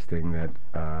 suggesting that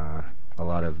a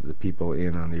lot of the people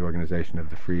in on the organization of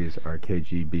the freeze are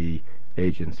KGB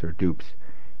agents or dupes.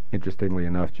 Interestingly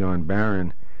enough, John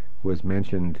Barron was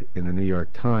mentioned in the New York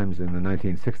Times in the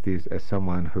 1960s as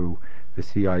someone who the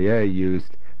CIA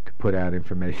used to put out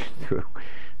information through.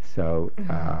 So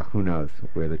who knows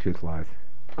where the truth lies.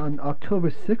 On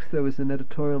October 6th, there was an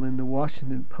editorial in the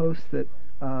Washington Post that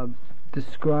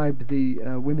described the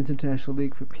Women's International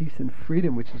League for Peace and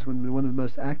Freedom, which is one of the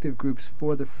most active groups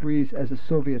for the freeze, as a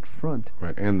Soviet front.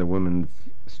 Right, and the Women's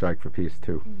Strike for Peace,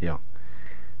 too. Yeah.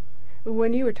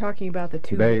 When you were talking about the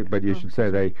two... But you should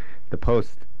say the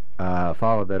Post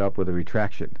followed that up with a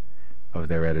retraction of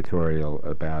their editorial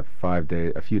about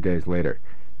a few days later,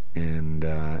 and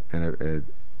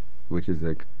which is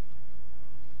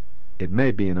it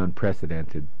may be an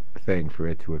unprecedented thing for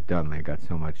it to have done. They got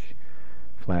so much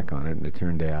flack on it, and it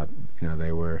turned out,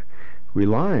 they were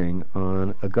relying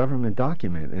on a government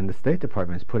document, and the State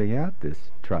Department is putting out this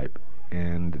tripe,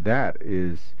 and that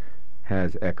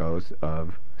has echoes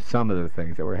of some of the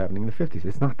things that were happening in the 50s.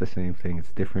 It's not the same thing.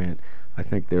 It's different. I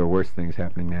think there are worse things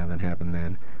happening now than happened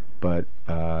then, but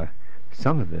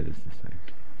some of it is the same.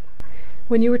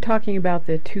 When you were talking about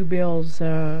the two bills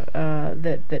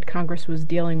that Congress was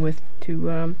dealing with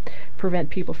to prevent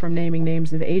people from naming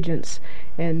names of agents,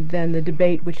 and then the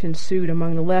debate which ensued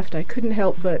among the left, I couldn't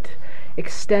help but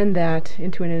extend that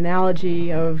into an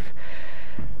analogy of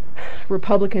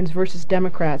Republicans versus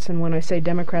Democrats. And when I say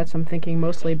Democrats, I'm thinking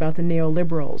mostly about the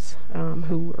neoliberals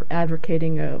who are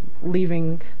advocating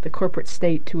leaving the corporate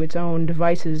state to its own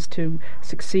devices to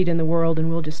succeed in the world, and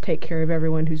we'll just take care of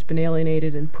everyone who's been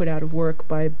alienated and put out of work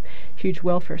by a huge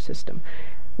welfare system.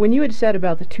 When you had said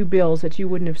about the two bills that you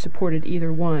wouldn't have supported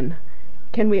either one,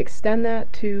 can we extend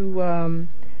that to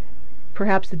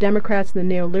perhaps the Democrats and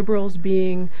the neoliberals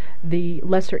being the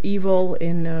lesser evil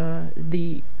in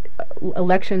the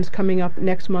elections coming up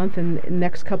next month and the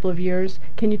next couple of years?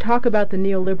 Can you talk about the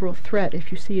neoliberal threat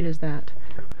if you see it as that?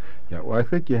 Yeah, well, I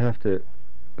think you have to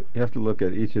look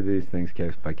at each of these things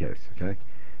case by case, okay?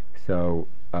 So,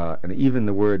 and even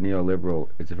the word neoliberal,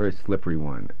 it's a very slippery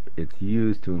one. It's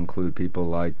used to include people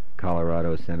like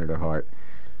Colorado Senator Hart,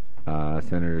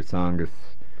 Senator Tsongas,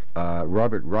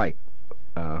 Robert Reich,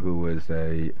 who was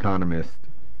an economist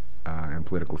and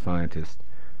political scientist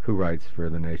who writes for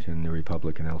The Nation, The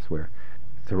Republic, and elsewhere.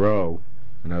 Thoreau,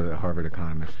 another Harvard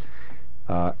economist.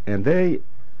 And they,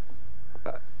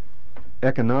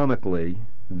 economically,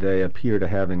 they appear to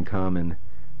have in common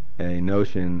a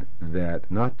notion that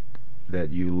not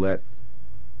that you let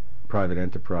private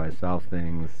enterprise solve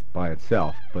things by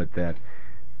itself, but that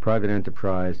private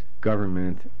enterprise,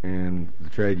 government, and the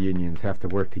trade unions have to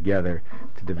work together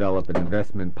to develop an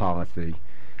investment policy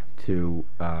to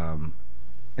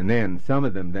and then some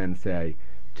of them then say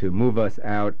to move us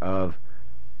out of,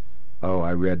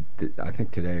 I read, I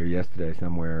think today or yesterday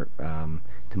somewhere,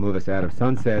 to move us out of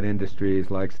sunset industries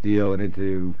like steel and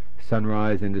into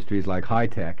sunrise industries like high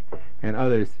tech, and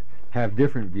others have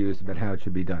different views about how it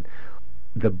should be done.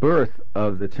 The birth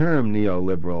of the term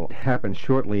neoliberal happened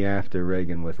shortly after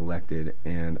Reagan was elected,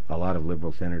 and a lot of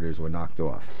liberal senators were knocked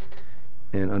off.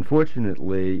 And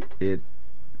unfortunately, it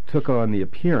took on the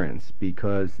appearance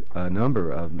because a number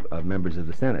of members of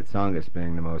the Senate, Tsongas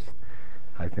being the most,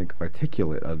 I think,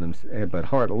 articulate of them, but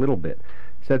Hart a little bit,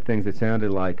 said things that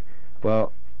sounded like,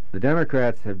 well, the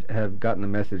Democrats have gotten the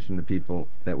message from the people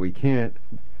that we can't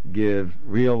give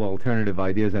real alternative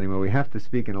ideas anymore. We have to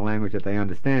speak in a language that they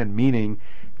understand, meaning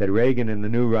that Reagan and the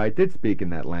New Right did speak in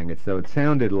that language. So it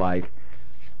sounded like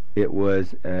it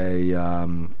was they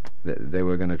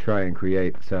were going to try and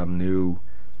create some new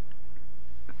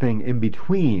thing in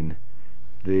between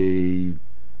the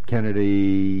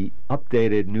Kennedy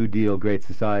updated New Deal Great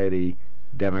Society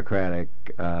Democratic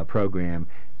program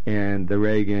and the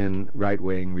Reagan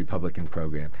right-wing Republican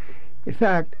program. In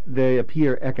fact, they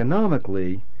appear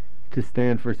economically to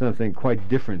stand for something quite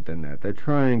different than that. They're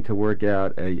trying to work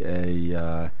out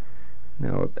an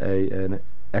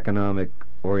economic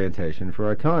orientation for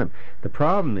our time. The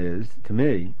problem is, to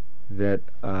me, that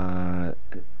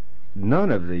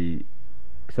none of the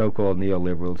so-called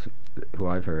neoliberals who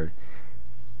I've heard,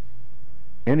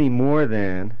 any more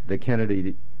than the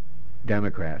Kennedy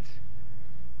Democrats,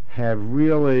 have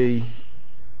really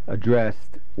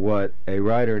addressed what a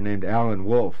writer named Alan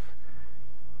Wolf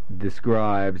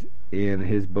describes in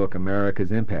his book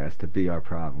America's Impasse to be our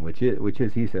problem, which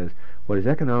is, he says, what is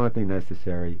economically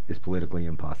necessary is politically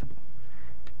impossible.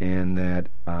 And that,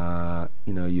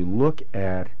 you look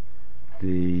at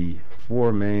the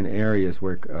four main areas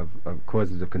of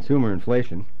causes of consumer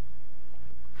inflation: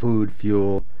 food,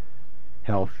 fuel,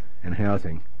 health, and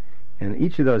housing. And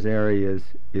each of those areas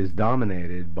is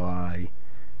dominated by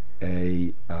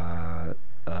an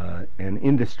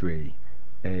industry,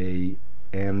 and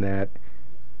that,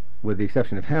 with the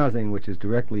exception of housing, which is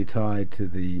directly tied to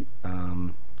the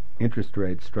interest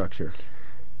rate structure,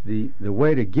 the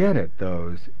way to get at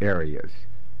those areas,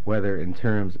 whether in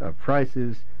terms of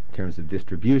prices, in terms of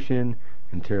distribution,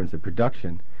 in terms of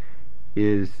production,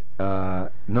 is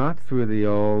not through the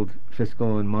old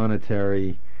fiscal and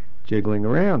monetary jiggling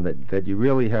around, that you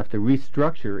really have to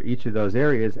restructure each of those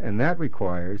areas, and that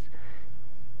requires,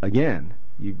 again,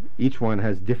 each one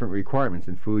has different requirements.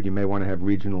 In food, you may want to have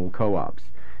regional co-ops.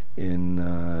 In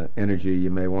energy, you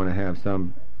may want to have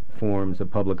some forms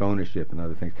of public ownership and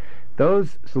other things.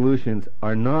 Those solutions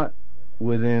are not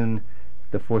within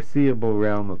the foreseeable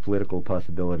realm of political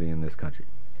possibility in this country.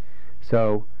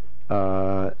 So,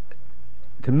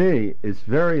 to me, it's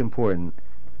very important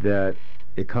that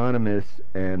economists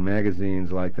and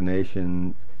magazines like The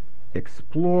Nation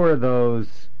explore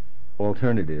those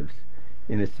alternatives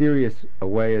in as serious a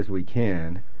way as we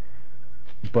can,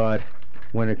 but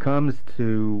when it comes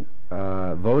to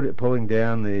pulling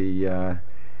down the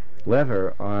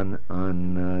lever on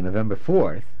November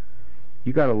 4th,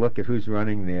 you got to look at who's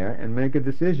running there and make a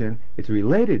decision. It's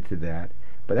related to that,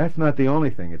 but that's not the only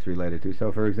thing it's related to.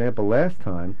 So, for example, last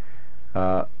time,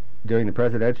 during the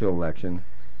presidential election,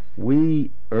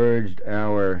 we urged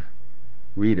our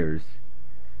readers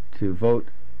to vote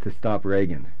to stop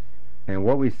Reagan. And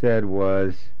what we said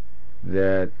was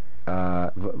that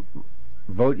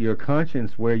vote your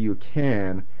conscience where you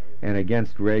can and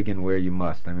against Reagan where you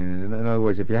must. I mean, in other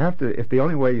words, if the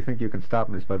only way you think you can stop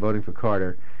him is by voting for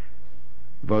Carter,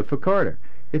 vote for Carter.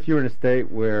 If you're in a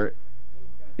state where,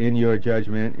 in your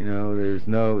judgment, there's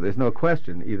no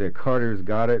question, either Carter's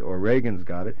got it or Reagan's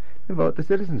got it, then vote the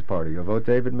Citizens Party, or vote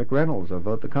David McReynolds, or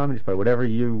vote the Communist Party, whatever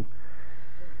you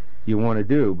want to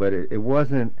do. But it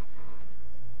wasn't.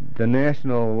 The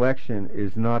national election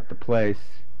is not the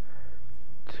place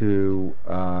to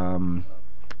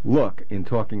look in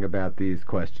talking about these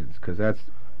questions, because that's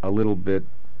a little bit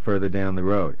further down the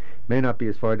road. It may not be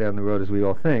as far down the road as we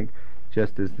all think,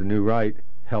 just as the New Right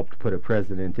helped put a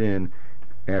president in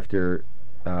after,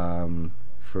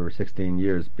 for 16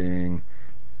 years, being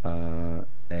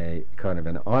a kind of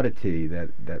an oddity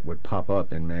that would pop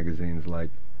up in magazines like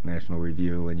National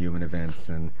Review and Human Events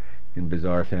and in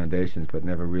bizarre foundations, but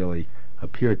never really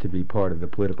appeared to be part of the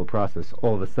political process.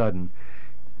 All of a sudden,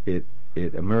 it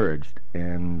emerged,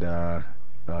 and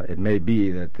it may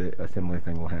be that a similar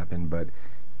thing will happen, but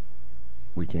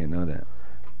we can't know that.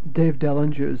 Dave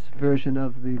Dellinger's version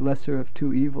of the lesser of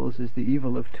two evils is the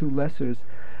evil of two lessers.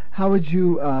 How would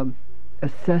you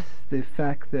assess the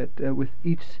fact that with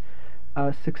each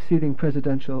succeeding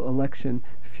presidential election,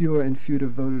 fewer and fewer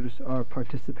voters are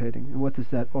participating, and what does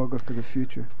that augur for the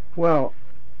future? Well,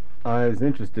 I was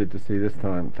interested to see this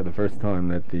time, for the first time,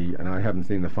 and I haven't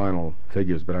seen the final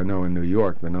figures, but I know in New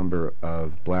York the number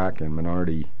of black and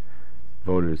minority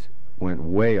voters went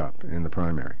way up in the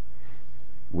primary,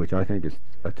 which I think is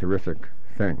a terrific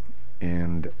thing.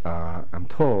 And I'm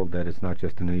told that it's not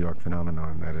just a New York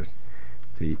phenomenon, that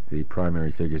the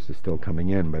primary figures are still coming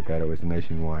in, but that it was a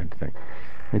nationwide thing.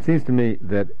 It seems to me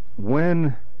that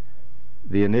when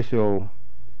the initial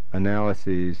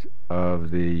analyses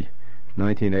of the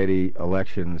 1980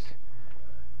 elections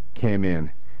came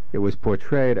in, it was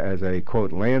portrayed as a,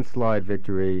 quote, landslide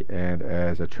victory and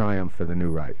as a triumph for the New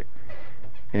Right.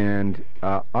 And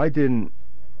I didn't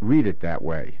read it that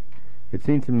way. It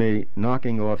seemed to me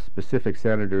knocking off specific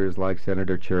senators like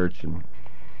Senator Church and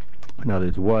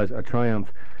others was a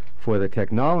triumph for the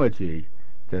technology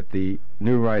that the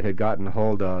New Right had gotten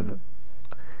hold of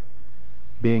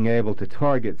being able to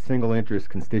target single interest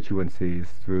constituencies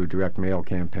through direct mail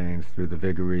campaigns, through the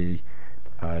Viguerie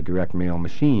direct mail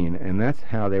machine, and that's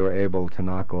how they were able to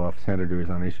knock off senators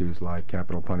on issues like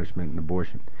capital punishment and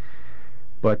abortion.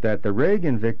 But that the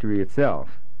Reagan victory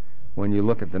itself, when you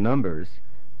look at the numbers,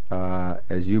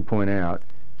 as you point out,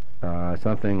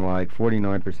 something like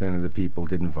 49% of the people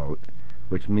didn't vote,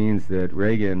 which means that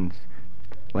Reagan's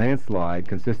landslide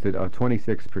consisted of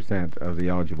 26% of the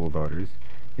eligible voters.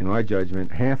 In my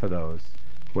judgment, half of those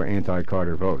were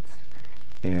anti-Carter votes,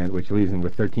 and which leaves him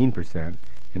with 13%.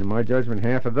 And in my judgment,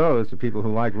 half of those are people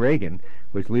who like Reagan,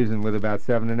 which leaves him with about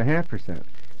 7.5%.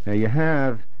 Now you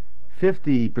have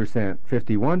 50%,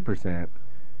 51%,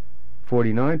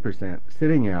 49%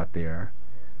 sitting out there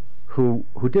who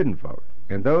didn't vote.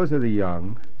 And those are the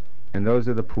young, and those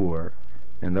are the poor,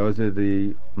 and those are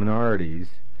the minorities,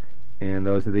 and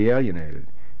those are the alienated.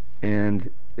 And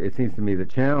it seems to me the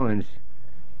challenge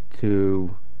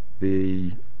to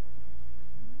the,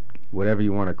 whatever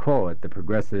you want to call it, the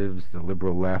progressives, the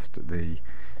liberal left, the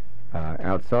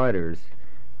outsiders,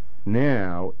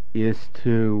 now is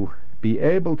to be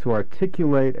able to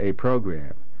articulate a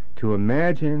program, to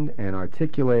imagine and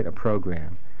articulate a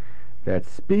program that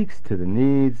speaks to the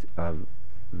needs of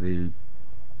the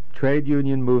trade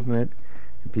union movement,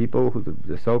 people who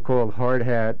the so-called hard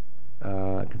hat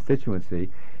constituency,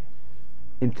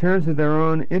 in terms of their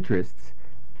own interests,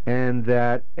 and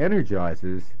that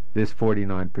energizes this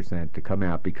 49% to come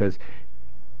out, because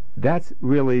that's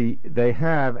really, they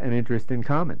have an interest in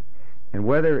common. And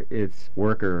whether it's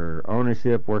worker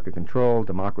ownership, worker control,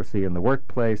 democracy in the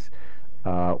workplace,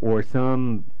 or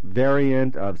some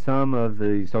variant of some of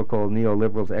the so-called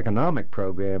neoliberals' economic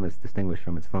program as distinguished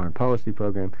from its foreign policy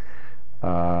program,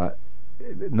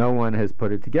 no one has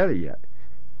put it together yet.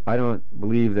 I don't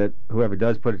believe that whoever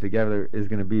does put it together is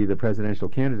going to be the presidential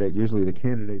candidate. Usually the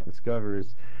candidate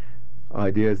discovers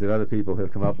ideas that other people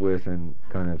have come up with and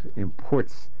kind of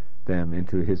imports them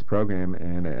into his program,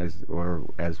 and as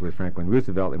with Franklin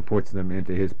Roosevelt, imports them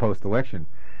into his post-election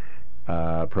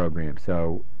program.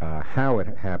 So how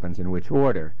it happens, in which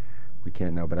order, we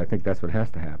can't know, but I think that's what has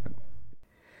to happen.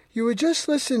 You were just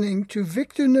listening to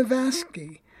Victor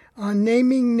Navasky on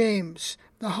Naming Names,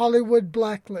 the Hollywood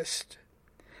Blacklist.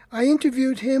 I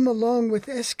interviewed him along with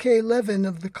S.K. Levin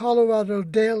of the Colorado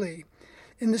Daily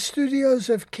in the studios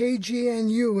of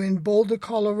KGNU in Boulder,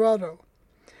 Colorado.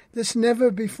 This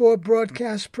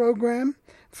never-before-broadcast program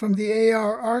from the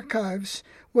AR archives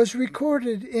was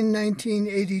recorded in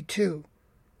 1982.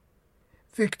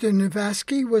 Victor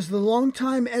Navasky was the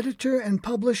longtime editor and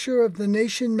publisher of The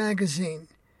Nation magazine.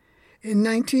 In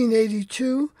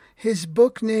 1982, his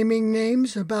book Naming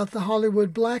Names about the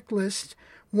Hollywood Blacklist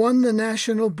won the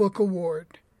National Book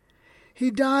Award.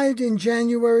 He died in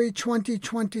January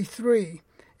 2023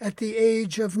 at the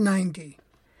age of 90.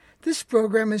 This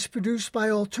program is produced by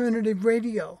Alternative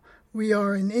Radio. We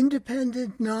are an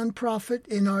independent nonprofit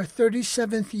in our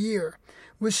 37th year.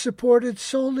 We're supported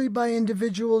solely by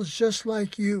individuals just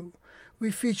like you.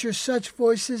 We feature such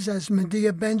voices as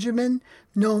Medea Benjamin,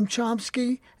 Noam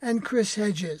Chomsky, and Chris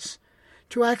Hedges.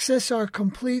 To access our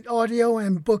complete audio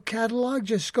and book catalog,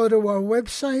 just go to our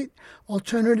website,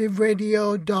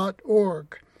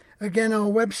 alternativeradio.org. Again,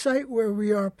 our website where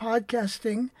we are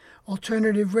podcasting,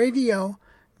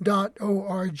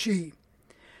 alternativeradio.org.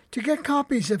 To get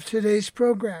copies of today's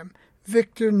program,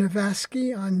 Victor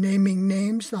Navasky on Naming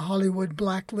Names, the Hollywood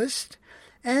Blacklist,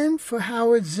 and for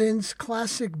Howard Zinn's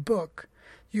classic book,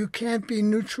 You Can't Be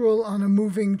Neutral on a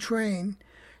Moving Train,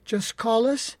 just call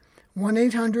us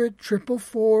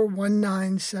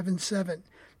 1-800-444-1977.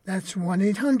 That's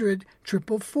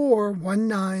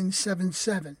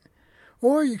 1-800-444-1977.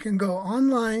 Or you can go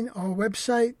online, our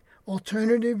website,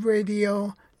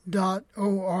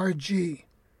 alternativeradio.org.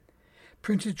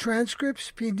 Printed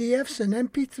transcripts, PDFs, and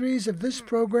MP3s of this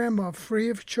program are free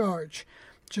of charge.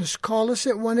 Just call us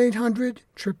at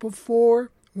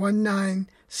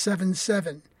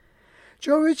 1-800-444-1977.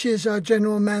 Joe Ritchie is our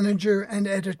general manager and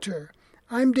editor.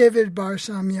 I'm David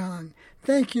Barsamian.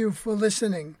 Thank you for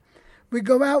listening. We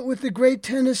go out with the great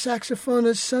tenor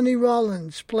saxophonist Sonny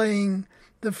Rollins playing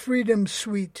the Freedom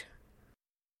Suite.